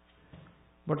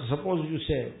 But suppose you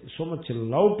say, so much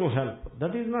love to help,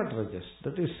 that is not rajas,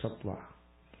 that is sattva.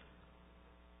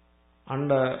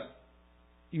 And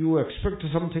you expect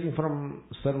something from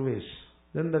service,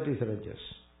 then that is rajas.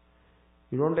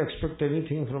 You don't expect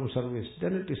anything from service,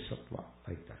 then it is sattva,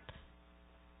 like that.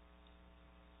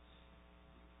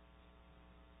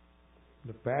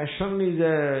 The passion is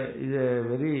a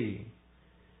very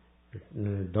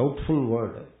doubtful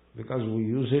word because we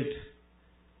use it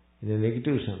in a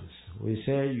negative sense. We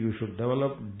say you should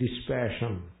develop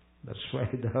dispassion. That's why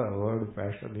the word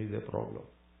passion is a problem.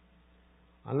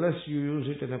 Unless you use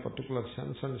it in a particular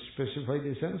sense and specify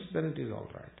the sense, then it is all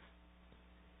right.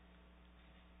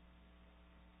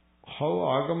 How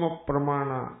Agama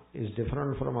Pramana is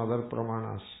different from other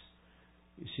Pramanas.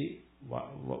 You see,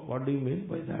 what do you mean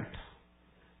by that?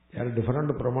 There are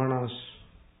different Pramanas.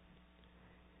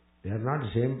 They are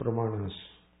not same Pramanas.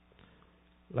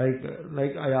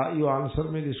 You answer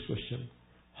me this question.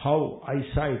 How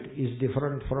eyesight is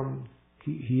different from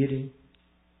hearing?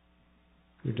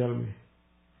 You tell me.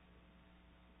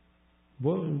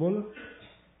 Bol.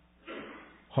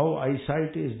 How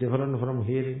eyesight is different from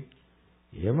hearing?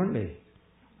 Yemandi.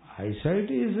 Eyesight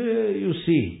is you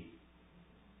see.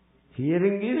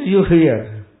 Hearing is you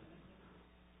hear.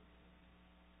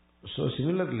 So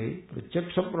similarly,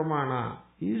 Pratyaksha Pramana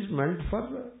is meant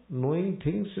for knowing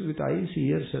things with eyes,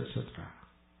 ears, etc.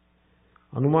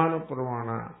 Anumana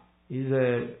Pramana is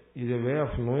a way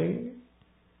of knowing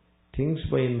things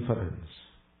by inference.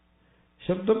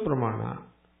 Shabda Pramana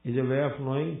is a way of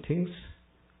knowing things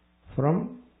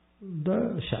from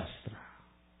the Shastra.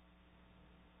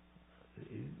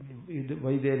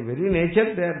 By their very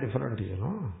nature they are different,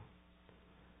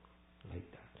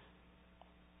 like that.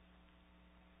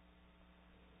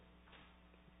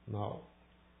 Now,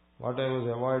 what I was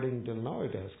avoiding till now,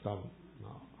 it has come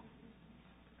now.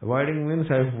 Avoiding means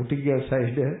I am putting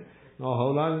aside. Now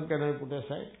how long can I put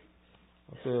aside?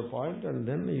 Up to a point, and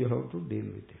then you have to deal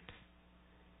with it.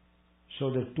 So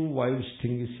the two wives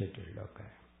thing is settled. Okay.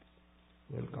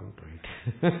 We'll come to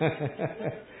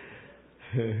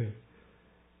it.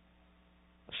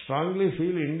 Strongly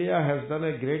feel India has done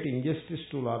a great injustice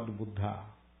to Lord Buddha,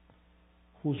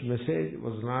 whose message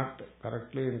was not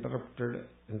correctly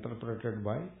interpreted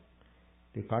by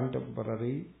the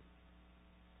contemporary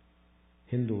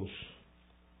Hindus,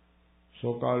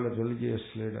 so-called religious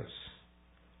leaders,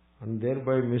 and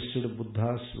thereby missed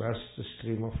Buddha's vast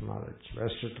stream of knowledge,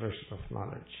 vast treasure of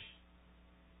knowledge.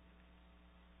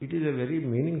 It is a very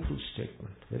meaningful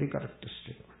statement, very correct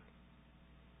statement.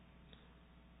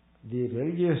 The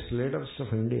religious leaders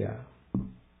of India,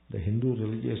 the Hindu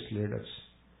religious leaders,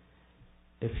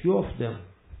 a few of them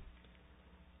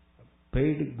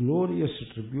paid glorious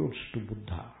tributes to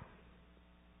Buddha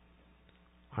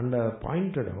and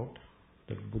pointed out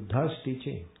that Buddha's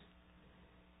teaching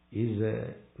is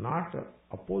not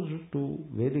opposed to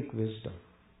Vedic wisdom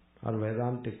or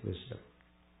Vedantic wisdom.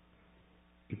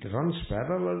 It runs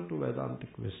parallel to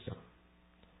Vedantic wisdom.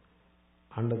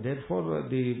 And therefore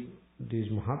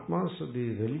these Mahatmas,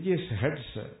 the religious heads,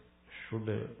 should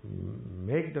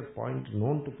make that point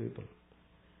known to people.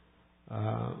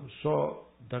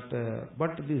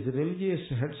 But these religious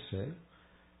heads,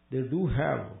 they do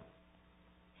have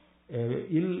a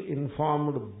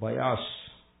ill-informed bias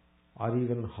or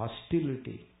even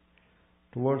hostility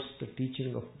towards the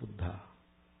teaching of Buddha.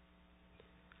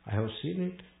 I have seen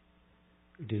it.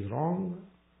 It is wrong.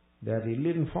 They are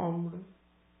ill-informed,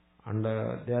 and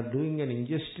they are doing an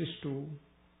injustice to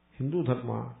Hindu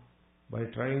Dharma by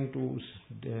trying to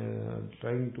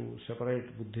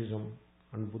separate Buddhism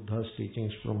and Buddha's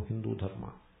teachings from Hindu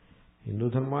Dharma. Hindu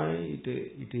Dharma,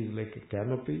 it is like a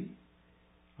canopy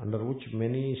under which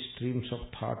many streams of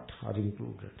thought are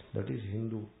included. That is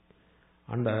Hindu.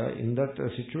 And in that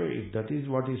situation, if that is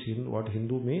what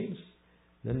Hindu means,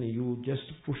 then you just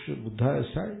push Buddha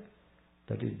aside.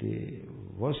 That is the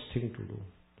worst thing to do.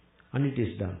 And it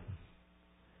is done.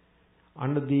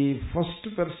 And the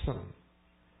first person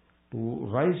to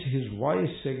raise his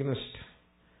voice against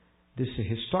this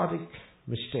historic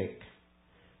mistake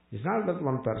is not that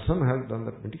one person has done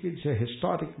that mistake. It's a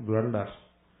historic blunder.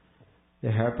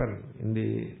 They happen in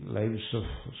the lives of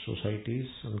societies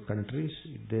and countries.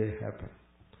 They happen.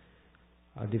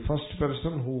 The first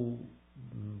person who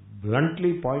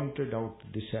bluntly pointed out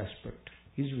this aspect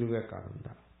is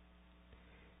Vivekananda.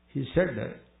 He said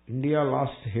that India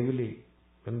lost heavily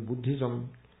when Buddhism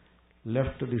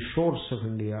left the shores of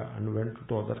India and went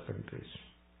to other countries.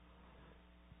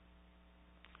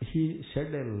 He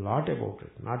said a lot about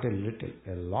it, not a little,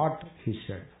 a lot he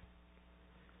said.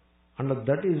 And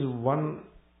that is one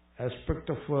aspect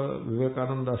of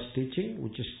Vivekananda's teaching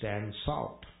which stands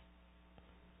out.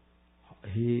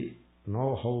 He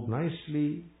knows how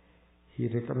nicely he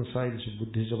reconciles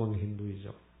Buddhism and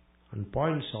Hinduism and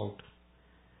points out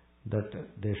that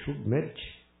they should merge.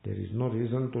 There is no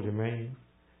reason to remain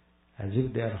as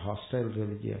if they are hostile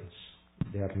religions.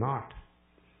 They are not.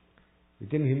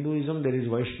 Within Hinduism there is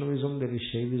Vaishnavism, there is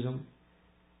Shaivism.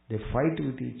 They fight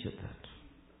with each other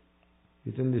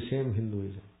within the same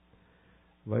Hinduism.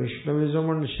 Vaishnavism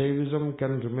and Shaivism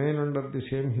can remain under the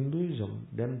same Hinduism.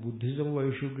 Then Buddhism, why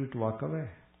should it walk away?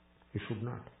 It should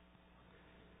not.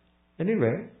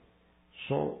 Anyway,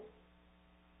 so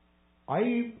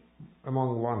I,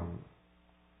 among one,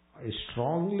 I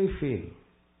strongly feel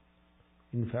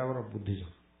in favor of Buddhism.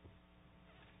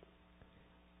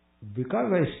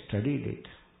 Because I studied it,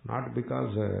 not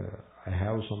because I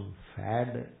have some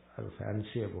fad or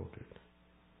fancy about it.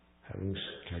 Having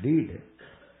studied it,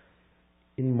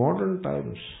 in modern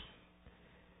times,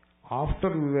 after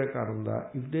Vivekananda,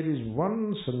 if there is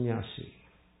one sannyasi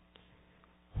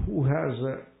who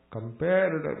has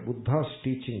compared Buddha's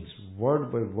teachings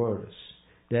word by words,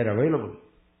 they are available.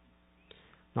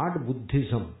 Not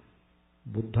Buddhism,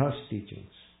 Buddha's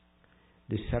teachings,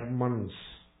 the sermons.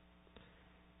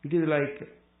 It is like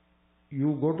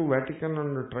you go to Vatican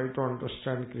and try to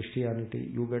understand Christianity,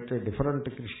 you get a different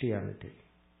Christianity,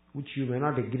 which you may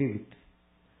not agree with.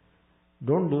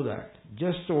 Don't do that.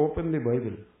 Just open the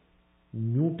Bible,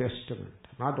 New Testament,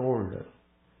 not Old,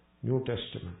 New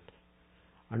Testament,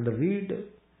 and read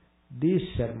these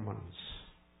sermons.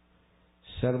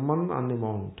 Sermon on the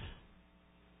Mount,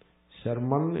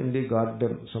 sermon in the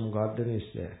garden, some garden is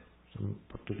there, some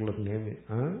particular name,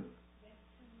 there,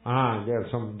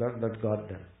 that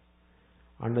garden,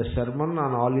 and a sermon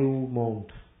on Olive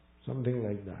Mount, something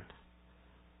like that.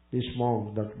 This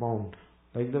mount, that mount,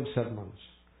 like the sermons.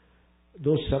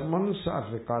 Those sermons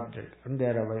are recorded and they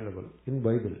are available in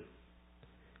Bible.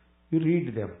 You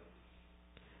read them.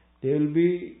 They will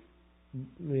be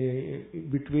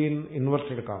between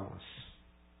inverted commas.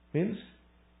 Means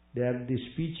they are the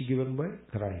speech given by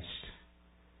Christ.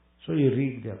 So you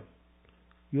read them.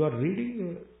 You are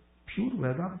reading pure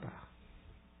Vedanta.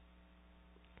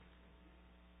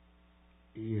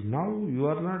 Now you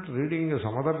are not reading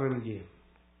some other religion.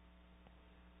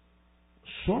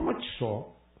 So much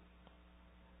so,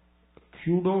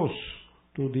 kudos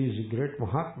to these great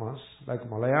Mahatmas like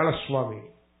Malayala Swami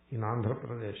in Andhra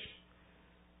Pradesh.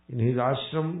 In his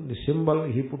ashram, the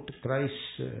symbol, he put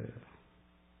Christ's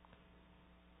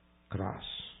cross.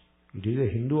 It is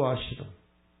a Hindu ashram.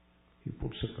 He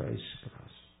puts a Christ's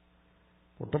cross.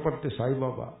 Puttaparthi Sai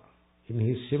Baba, in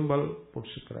his symbol, puts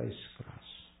Christ's cross.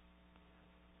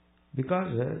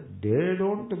 Because they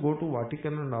don't go to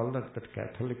Vatican and all that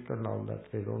Catholic and all that.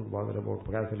 They don't bother about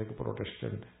Catholic,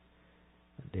 Protestant.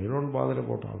 They don't bother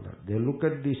about all that. They look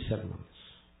at these sermons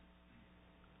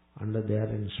and they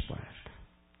are inspired.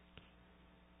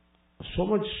 So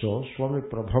much so, Swami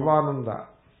Prabhavananda,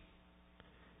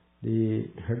 the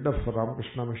head of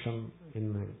Ramakrishna Mission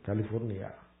in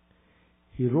California,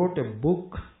 he wrote a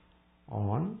book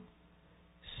on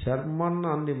Sermon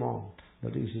on the Mount.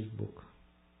 That is his book.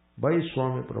 By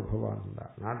Swami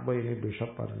Prabhavananda, not by any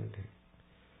bishop or anything.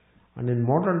 And in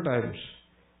modern times,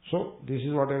 so this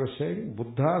is what I was saying,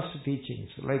 Buddha's teachings,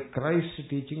 like Christ's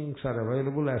teachings, are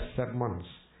available as sermons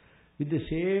with the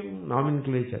same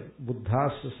nomenclature.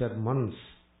 Buddha's sermons,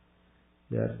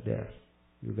 they are there.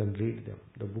 You can read them.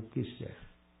 The book is there.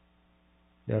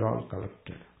 They are all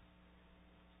collected.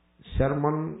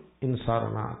 Sermon in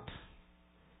Saranath,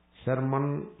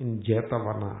 sermon in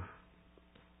Jetavana.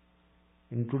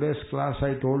 In today's class,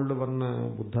 I told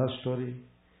one Buddha story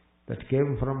that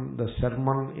came from the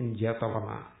sermon in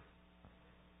Jetavana,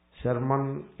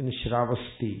 sermon in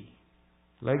Shravasti.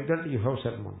 Like that, you have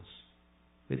sermons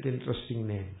with interesting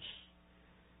names.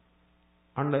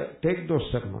 And take those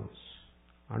sermons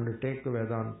and take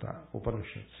Vedanta,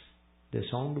 Upanishads. They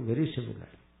sound very similar.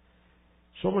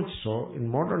 So much so, in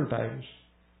modern times,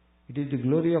 it is the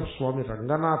glory of Swami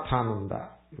Ranganathananda,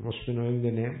 you must be knowing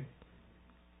the name,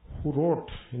 who wrote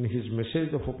in his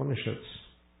message of Upanishads,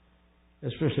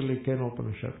 especially Ken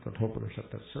Upanishad, Kathopanishad,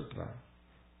 etc.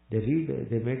 They read,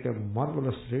 they make a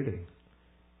marvelous reading.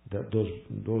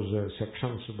 Those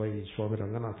sections by Swami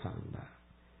Ranganathananda.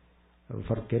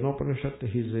 For Ken Upanishad,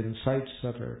 his insights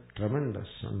are tremendous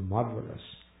and marvelous.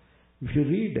 If you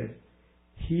read,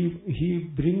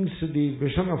 he brings the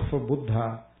vision of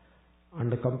Buddha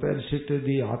and compares it to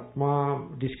the Atma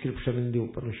description in the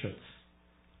Upanishads.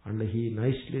 And he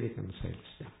nicely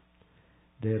reconciles them.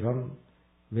 They run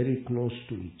very close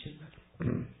to each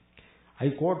other. I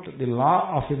quote the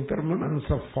law of impermanence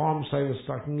of forms I was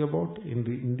talking about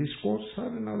in this course or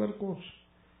in other course.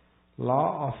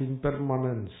 Law of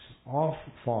impermanence of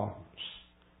forms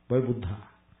by Buddha.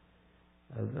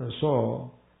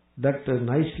 So that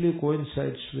nicely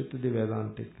coincides with the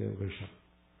Vedantic vision.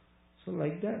 So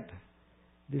like that.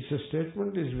 This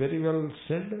statement is very well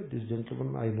said. This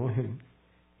gentleman, I know him.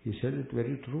 He said it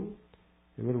very true.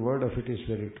 Every word of it is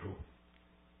very true.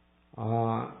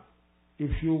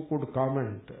 If you could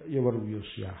comment your views,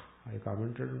 I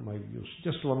commented my views.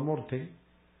 Just one more thing.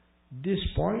 This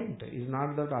point is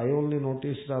not that I only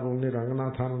noticed or only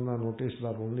Ranganathananda noticed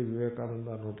or only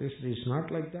Vivekananda noticed. It's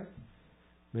not like that.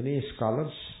 Many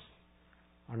scholars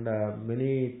and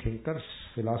many thinkers,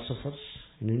 philosophers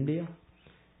in India,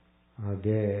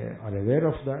 they are aware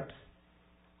of that.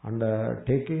 And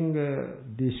taking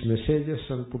these messages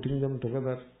and putting them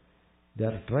together, they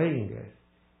are trying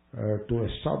to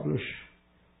establish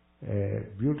a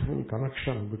beautiful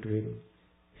connection between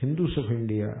Hindus of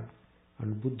India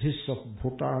and Buddhists of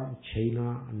Bhutan,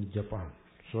 China and Japan,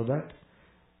 so that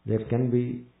there can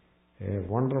be a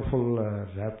wonderful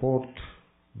rapport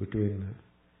between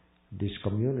these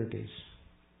communities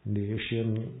in the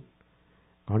Asian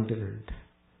continent.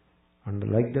 And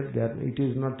like that, it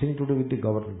is nothing to do with the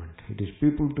government. It is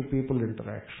people-to-people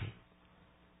interaction,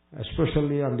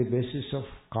 especially on the basis of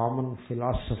common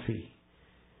philosophy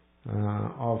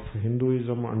of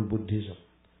Hinduism and Buddhism.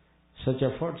 Such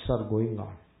efforts are going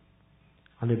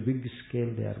on a big scale.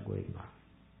 They are going on.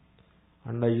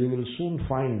 And you will soon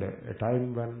find a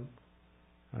time when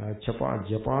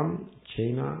Japan,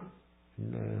 China,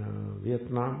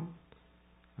 Vietnam,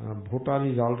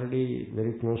 Bhutan is already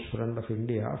very close friend of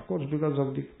India, of course, because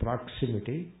of the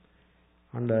proximity,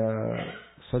 and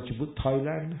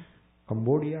Thailand,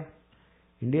 Cambodia.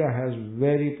 India has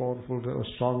very powerful,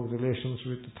 strong relations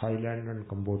with Thailand and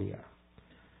Cambodia.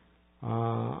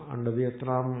 And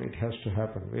Vietnam, it has to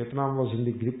happen. Vietnam was in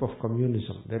the grip of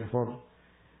communism, therefore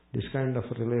this kind of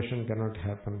relation cannot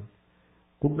happen,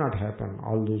 could not happen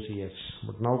all those years.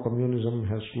 But now communism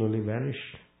has slowly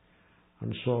vanished,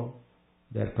 and so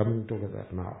they are coming together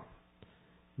now.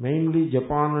 Mainly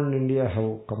Japan and India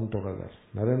have come together.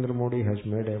 Narendra Modi has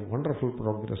made a wonderful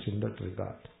progress in that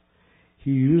regard.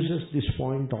 He uses this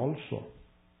point also,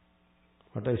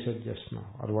 what I said just now,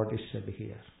 or what is said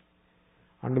here.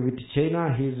 And with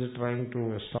China, he is trying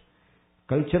to establish.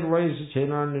 Culture-wise,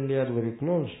 China and India are very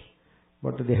close,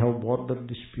 but they have border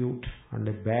dispute and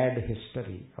a bad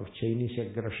history of Chinese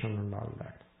aggression and all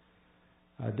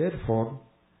that. Therefore,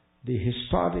 the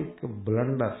historic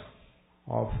blunder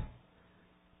of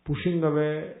pushing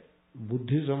away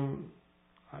Buddhism,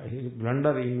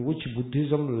 blunder in which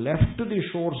Buddhism left the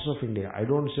shores of India. I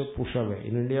don't say push away.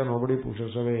 In India, nobody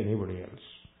pushes away anybody else.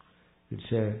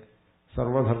 It's a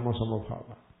Sarvadharma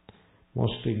Samabhava,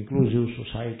 most inclusive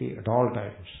society at all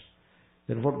times.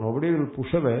 Therefore, nobody will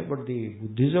push away, but the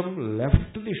Buddhism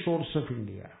left the shores of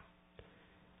India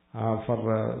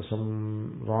for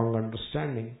some wrong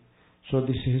understanding. So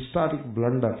this historic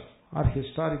blunder or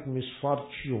historic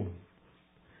misfortune,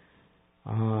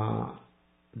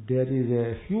 there is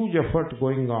a huge effort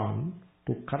going on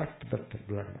to correct that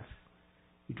blunder.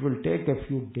 It will take a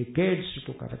few decades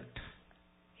to correct.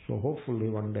 So hopefully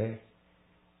one day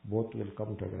both will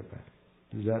come together.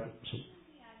 Is that so?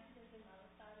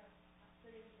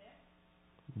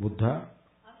 Buddha?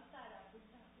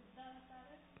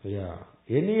 Yeah.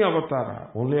 Any avatara,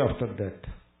 only after that.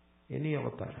 Any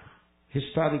avatara.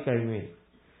 Historic, I mean.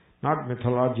 Not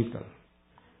mythological.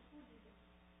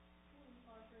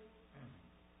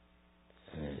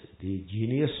 The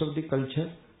genius of the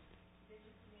culture.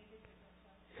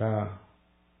 Yeah.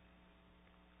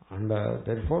 And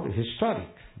therefore historic.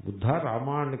 Buddha,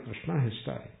 Rama and Krishna,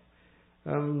 historic.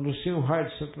 Nrsimha,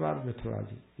 etc. are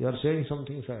mythology. You are saying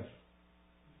something, sir?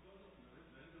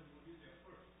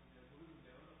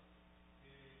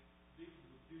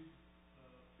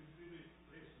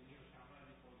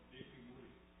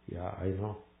 Yeah, I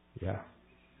know. Yeah.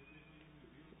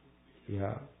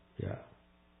 Yeah, yeah.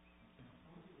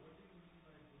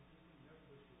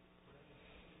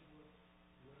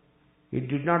 It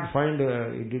did not find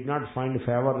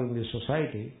favor in the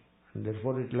society, and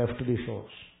therefore it left the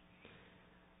shores.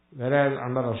 Whereas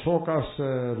under Ashoka's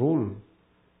rule,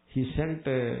 he sent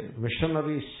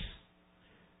missionaries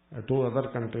to other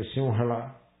countries,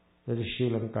 Sinhala, that is Sri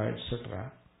Lanka,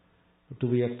 etc., to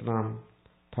Vietnam,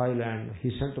 Thailand.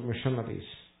 He sent missionaries,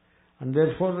 and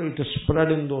therefore it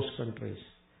spread in those countries.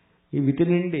 Within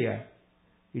India,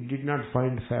 it did not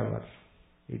find favor.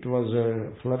 It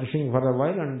was flourishing for a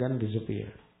while and then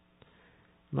disappeared.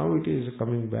 Now it is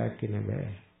coming back in a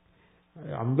way.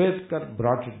 Ambedkar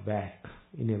brought it back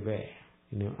in a way,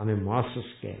 on a mass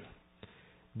scale.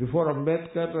 Before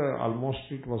Ambedkar, almost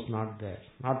it was not there.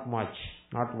 Not much,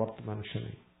 not worth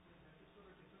mentioning.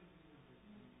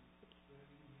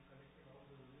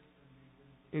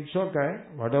 It's okay,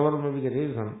 whatever may be the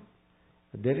reason.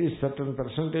 There is certain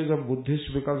percentage of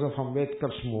Buddhists because of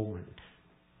Ambedkar's movement.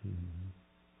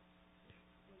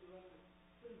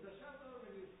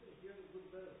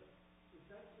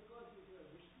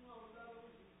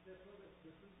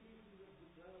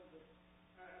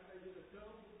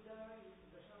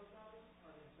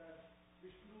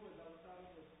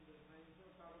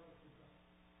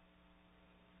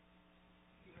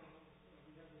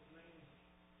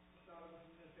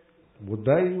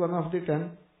 Buddha is one of the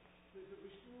 10.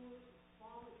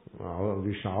 Of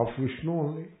Vishnu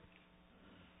only.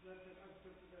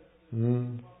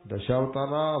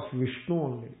 Dashavatara of Vishnu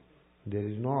only. There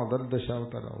is no other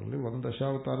Dashavatara, only one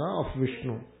Dashavatara of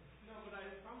Vishnu.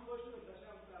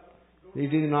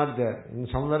 It is not there. In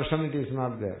some version it is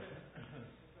not there.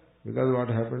 Because what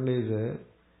happened is,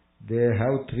 they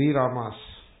have three Ramas.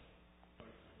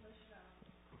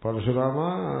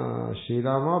 Parashurama,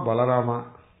 Srirama, Balarama.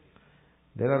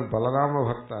 There are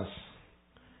Balarama Bhaktas.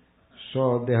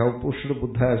 So they have pushed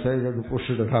Buddha aside and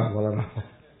pushed Balarama.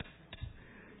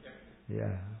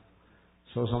 Yeah.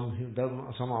 So some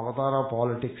avatara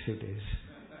politics it is.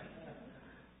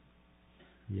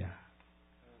 Yeah.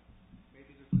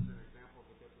 Maybe this is an example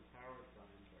of a different paradigm,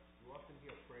 but you often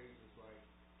hear phrases like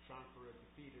Shankara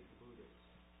defeated the Buddhists.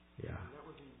 Yeah. And that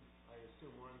was, I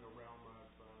assume, more in the realm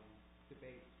of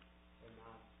debate and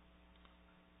not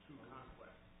true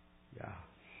conflict. Yeah.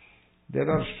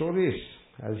 There are stories,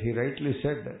 as he rightly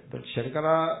said, that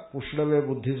Shankara pushed away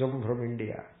Buddhism from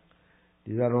India.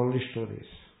 These are only stories.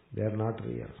 They are not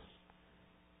real.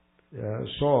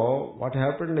 So, what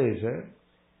happened is,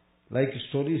 like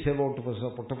stories about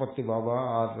Puttapatti Baba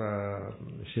or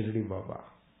Shirdi Baba.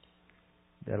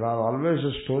 There are always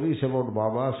stories about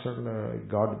Babas and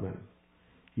Godmen.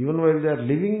 Even while they are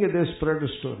living, they spread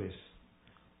stories.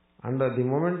 And the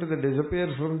moment they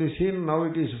disappear from the scene, now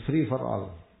it is free for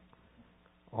all.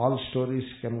 All stories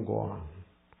can go on.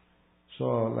 So,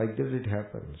 like this it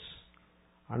happens.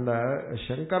 And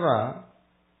Shankara,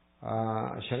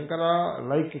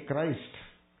 like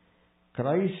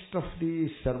Christ of the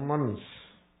sermons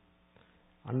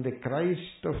and the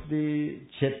Christ of the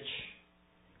church,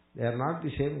 they are not the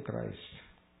same Christ.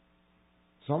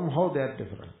 Somehow they are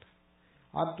different.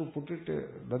 Or to put it,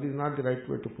 that is not the right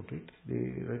way to put it.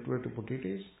 The right way to put it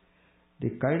is,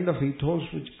 the kind of ethos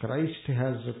which Christ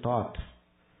has taught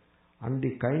and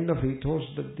the kind of ethos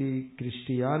that the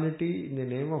Christianity in the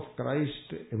name of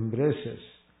Christ embraces,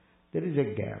 there is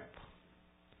a gap.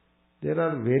 There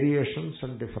are variations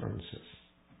and differences.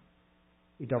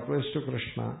 It applies to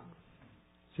Krishna.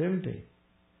 Same thing.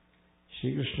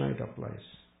 Sri Krishna it applies.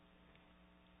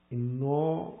 In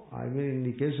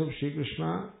the case of Sri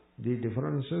Krishna, the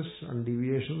differences and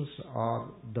deviations are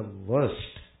the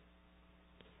worst.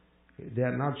 They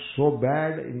are not so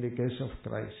bad in the case of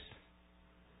Christ.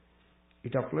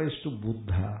 It applies to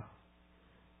Buddha.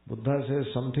 Buddha says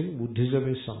something, Buddhism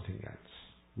is something else.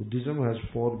 Buddhism has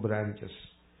 4 branches.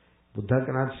 Buddha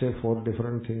cannot say 4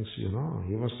 different things, He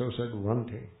must have said one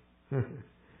thing.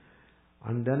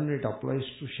 And then it applies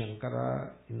to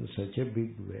Shankara in such a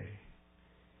big way.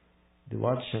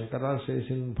 What Shankara says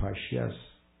in Bhashyas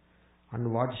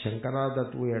and what Shankara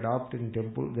that we adopt in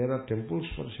temple, there are temples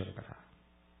for Shankara.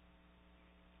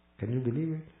 Can you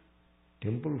believe it?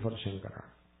 Temple for Shankara.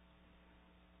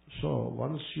 So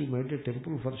once you made a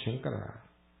temple for Shankara,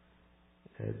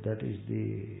 that is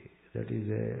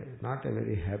not a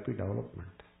very happy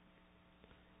development.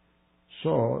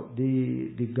 So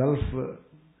the gulf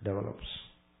develops.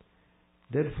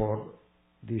 Therefore,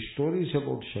 the stories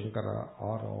about Shankara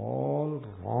are all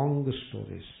wrong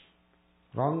stories.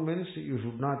 Wrong means you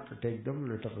should not take them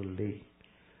literally.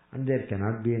 And there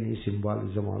cannot be any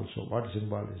symbolism also. What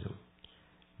symbolism?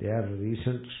 They are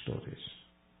recent stories.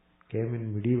 Came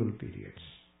in medieval periods.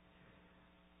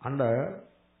 And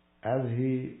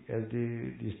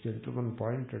this gentleman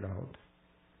pointed out,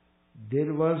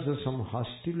 there was some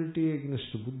hostility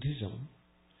against Buddhism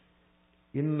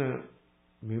in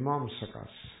Mimamsakas,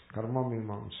 Karma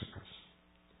Mimamsakas.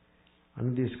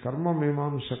 And these Karma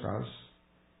Mimamsakas,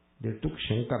 they took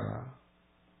Shankara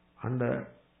and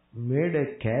made a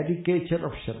caricature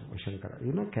of Shankara.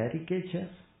 You know caricature?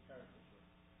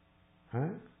 Huh?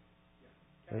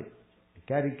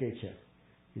 Caricature.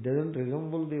 It doesn't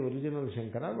resemble the original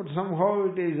Shankara, but somehow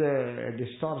it is a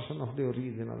distortion of the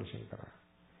original Shankara.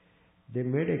 They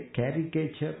made a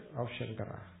caricature of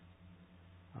Shankara.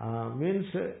 Means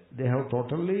they have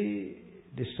totally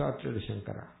distorted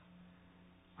Shankara.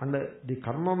 And the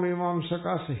Karma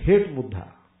Mimamsakas hate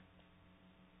Buddha.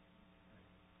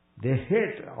 They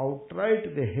hate,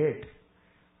 outright they hate.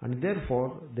 And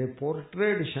therefore they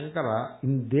portrayed Shankara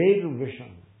in their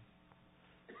vision.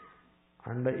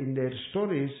 And in their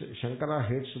stories, Shankara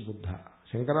hates Buddha.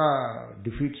 Shankara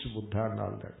defeats Buddha and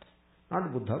all that.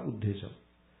 Not Buddha, Buddhism.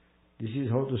 This is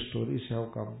how the stories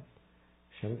have come.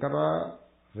 Shankara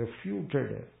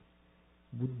refuted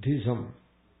Buddhism,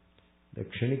 the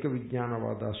Kshanika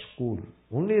Vijnanavada school,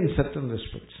 only in certain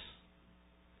respects.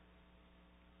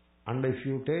 And if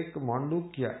you take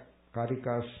Mandukya,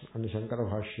 Karikas and Shankara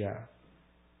Bhashya,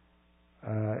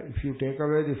 if you take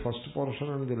away the first portion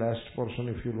and the last portion,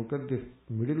 if you look at the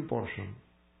middle portion,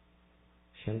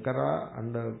 Shankara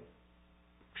and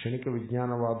Kshanika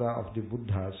Vijnanavada of the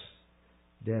Buddhas,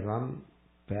 they run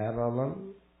parallel,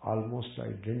 almost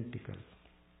identical.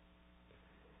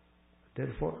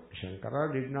 Therefore,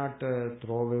 Shankara did not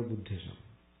throw away Buddhism.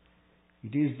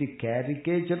 It is the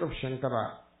caricature of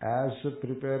Shankara as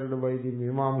prepared by the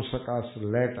Mimamsakas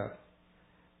later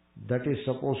that is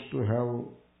supposed to have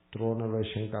thrown away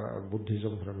Shankara,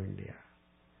 Buddhism from India.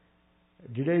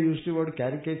 Did I use the word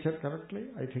caricature correctly?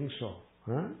 I think so.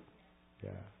 Huh?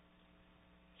 Yeah.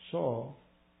 So,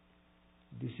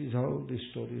 this is how the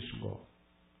stories go.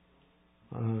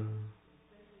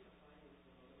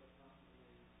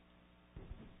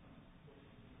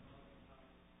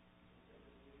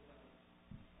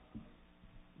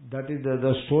 That is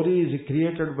the story is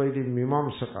created by the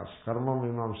Mimamsakas, Karma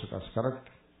Mimamsakas, correct?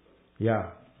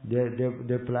 Yeah.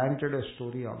 They planted a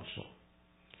story also.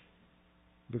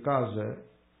 Because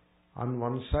on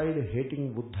one side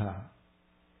hating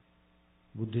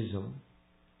Buddhism,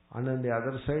 and on the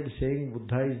other side saying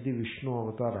Buddha is the Vishnu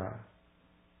avatara,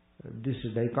 this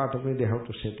dichotomy they have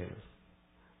to settle.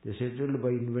 They settled by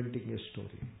inventing a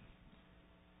story.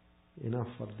 Enough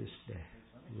for this day.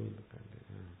 Swami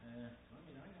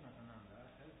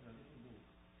Narayanathananda has a little book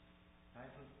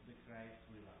titled The Christ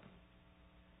We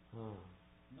Love.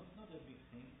 Not a big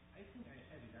thing. I think I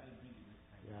have it. I'll bring it next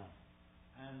time. Yeah.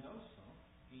 And also,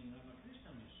 in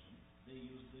Ramakrishna mission, they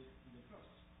use the cross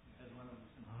as one of the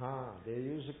symbols. They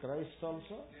use Christ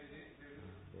also?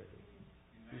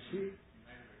 You see?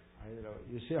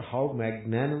 You see how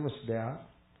magnanimous they are?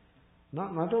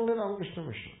 Not only Ramakrishna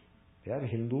mission. They are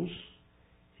Hindus,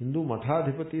 Hindu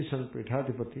Mathadhipatis and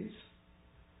Pithadhipatis.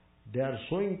 They are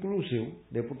so inclusive,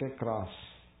 they put a cross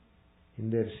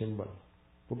in their symbol.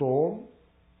 Put Om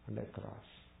and a cross.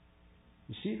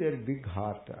 You see their big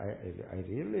heart. I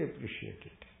really appreciate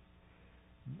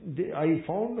it. I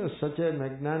found such a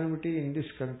magnanimity in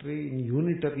this country in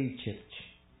Unitary Church.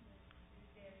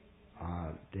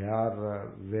 They are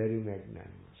very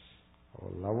magnanimous,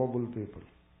 lovable people.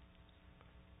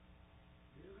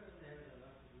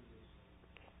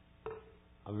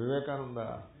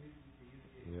 Vivekananda.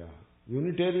 Yeah.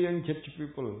 Unitarian Church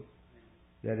people,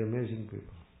 they are amazing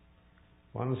people.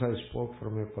 Once I spoke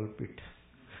from a pulpit.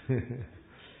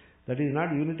 That is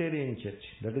not Unitarian Church.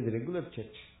 That is regular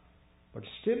church. But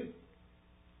still,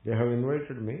 they have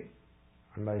invited me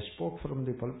and I spoke from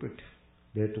the pulpit.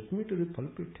 They took me to the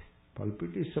pulpit.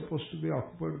 Pulpit is supposed to be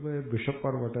occupied by a bishop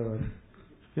or whatever.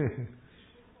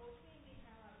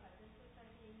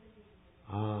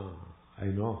 I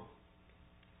know.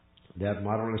 They are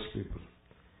marvelous people.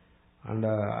 And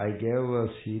I gave a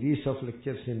series of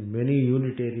lectures in many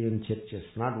Unitarian churches.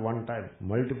 Not one time,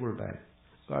 multiple times.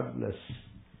 God bless.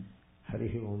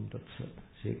 Harihi Om Tat Sat.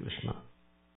 Sri Krishna.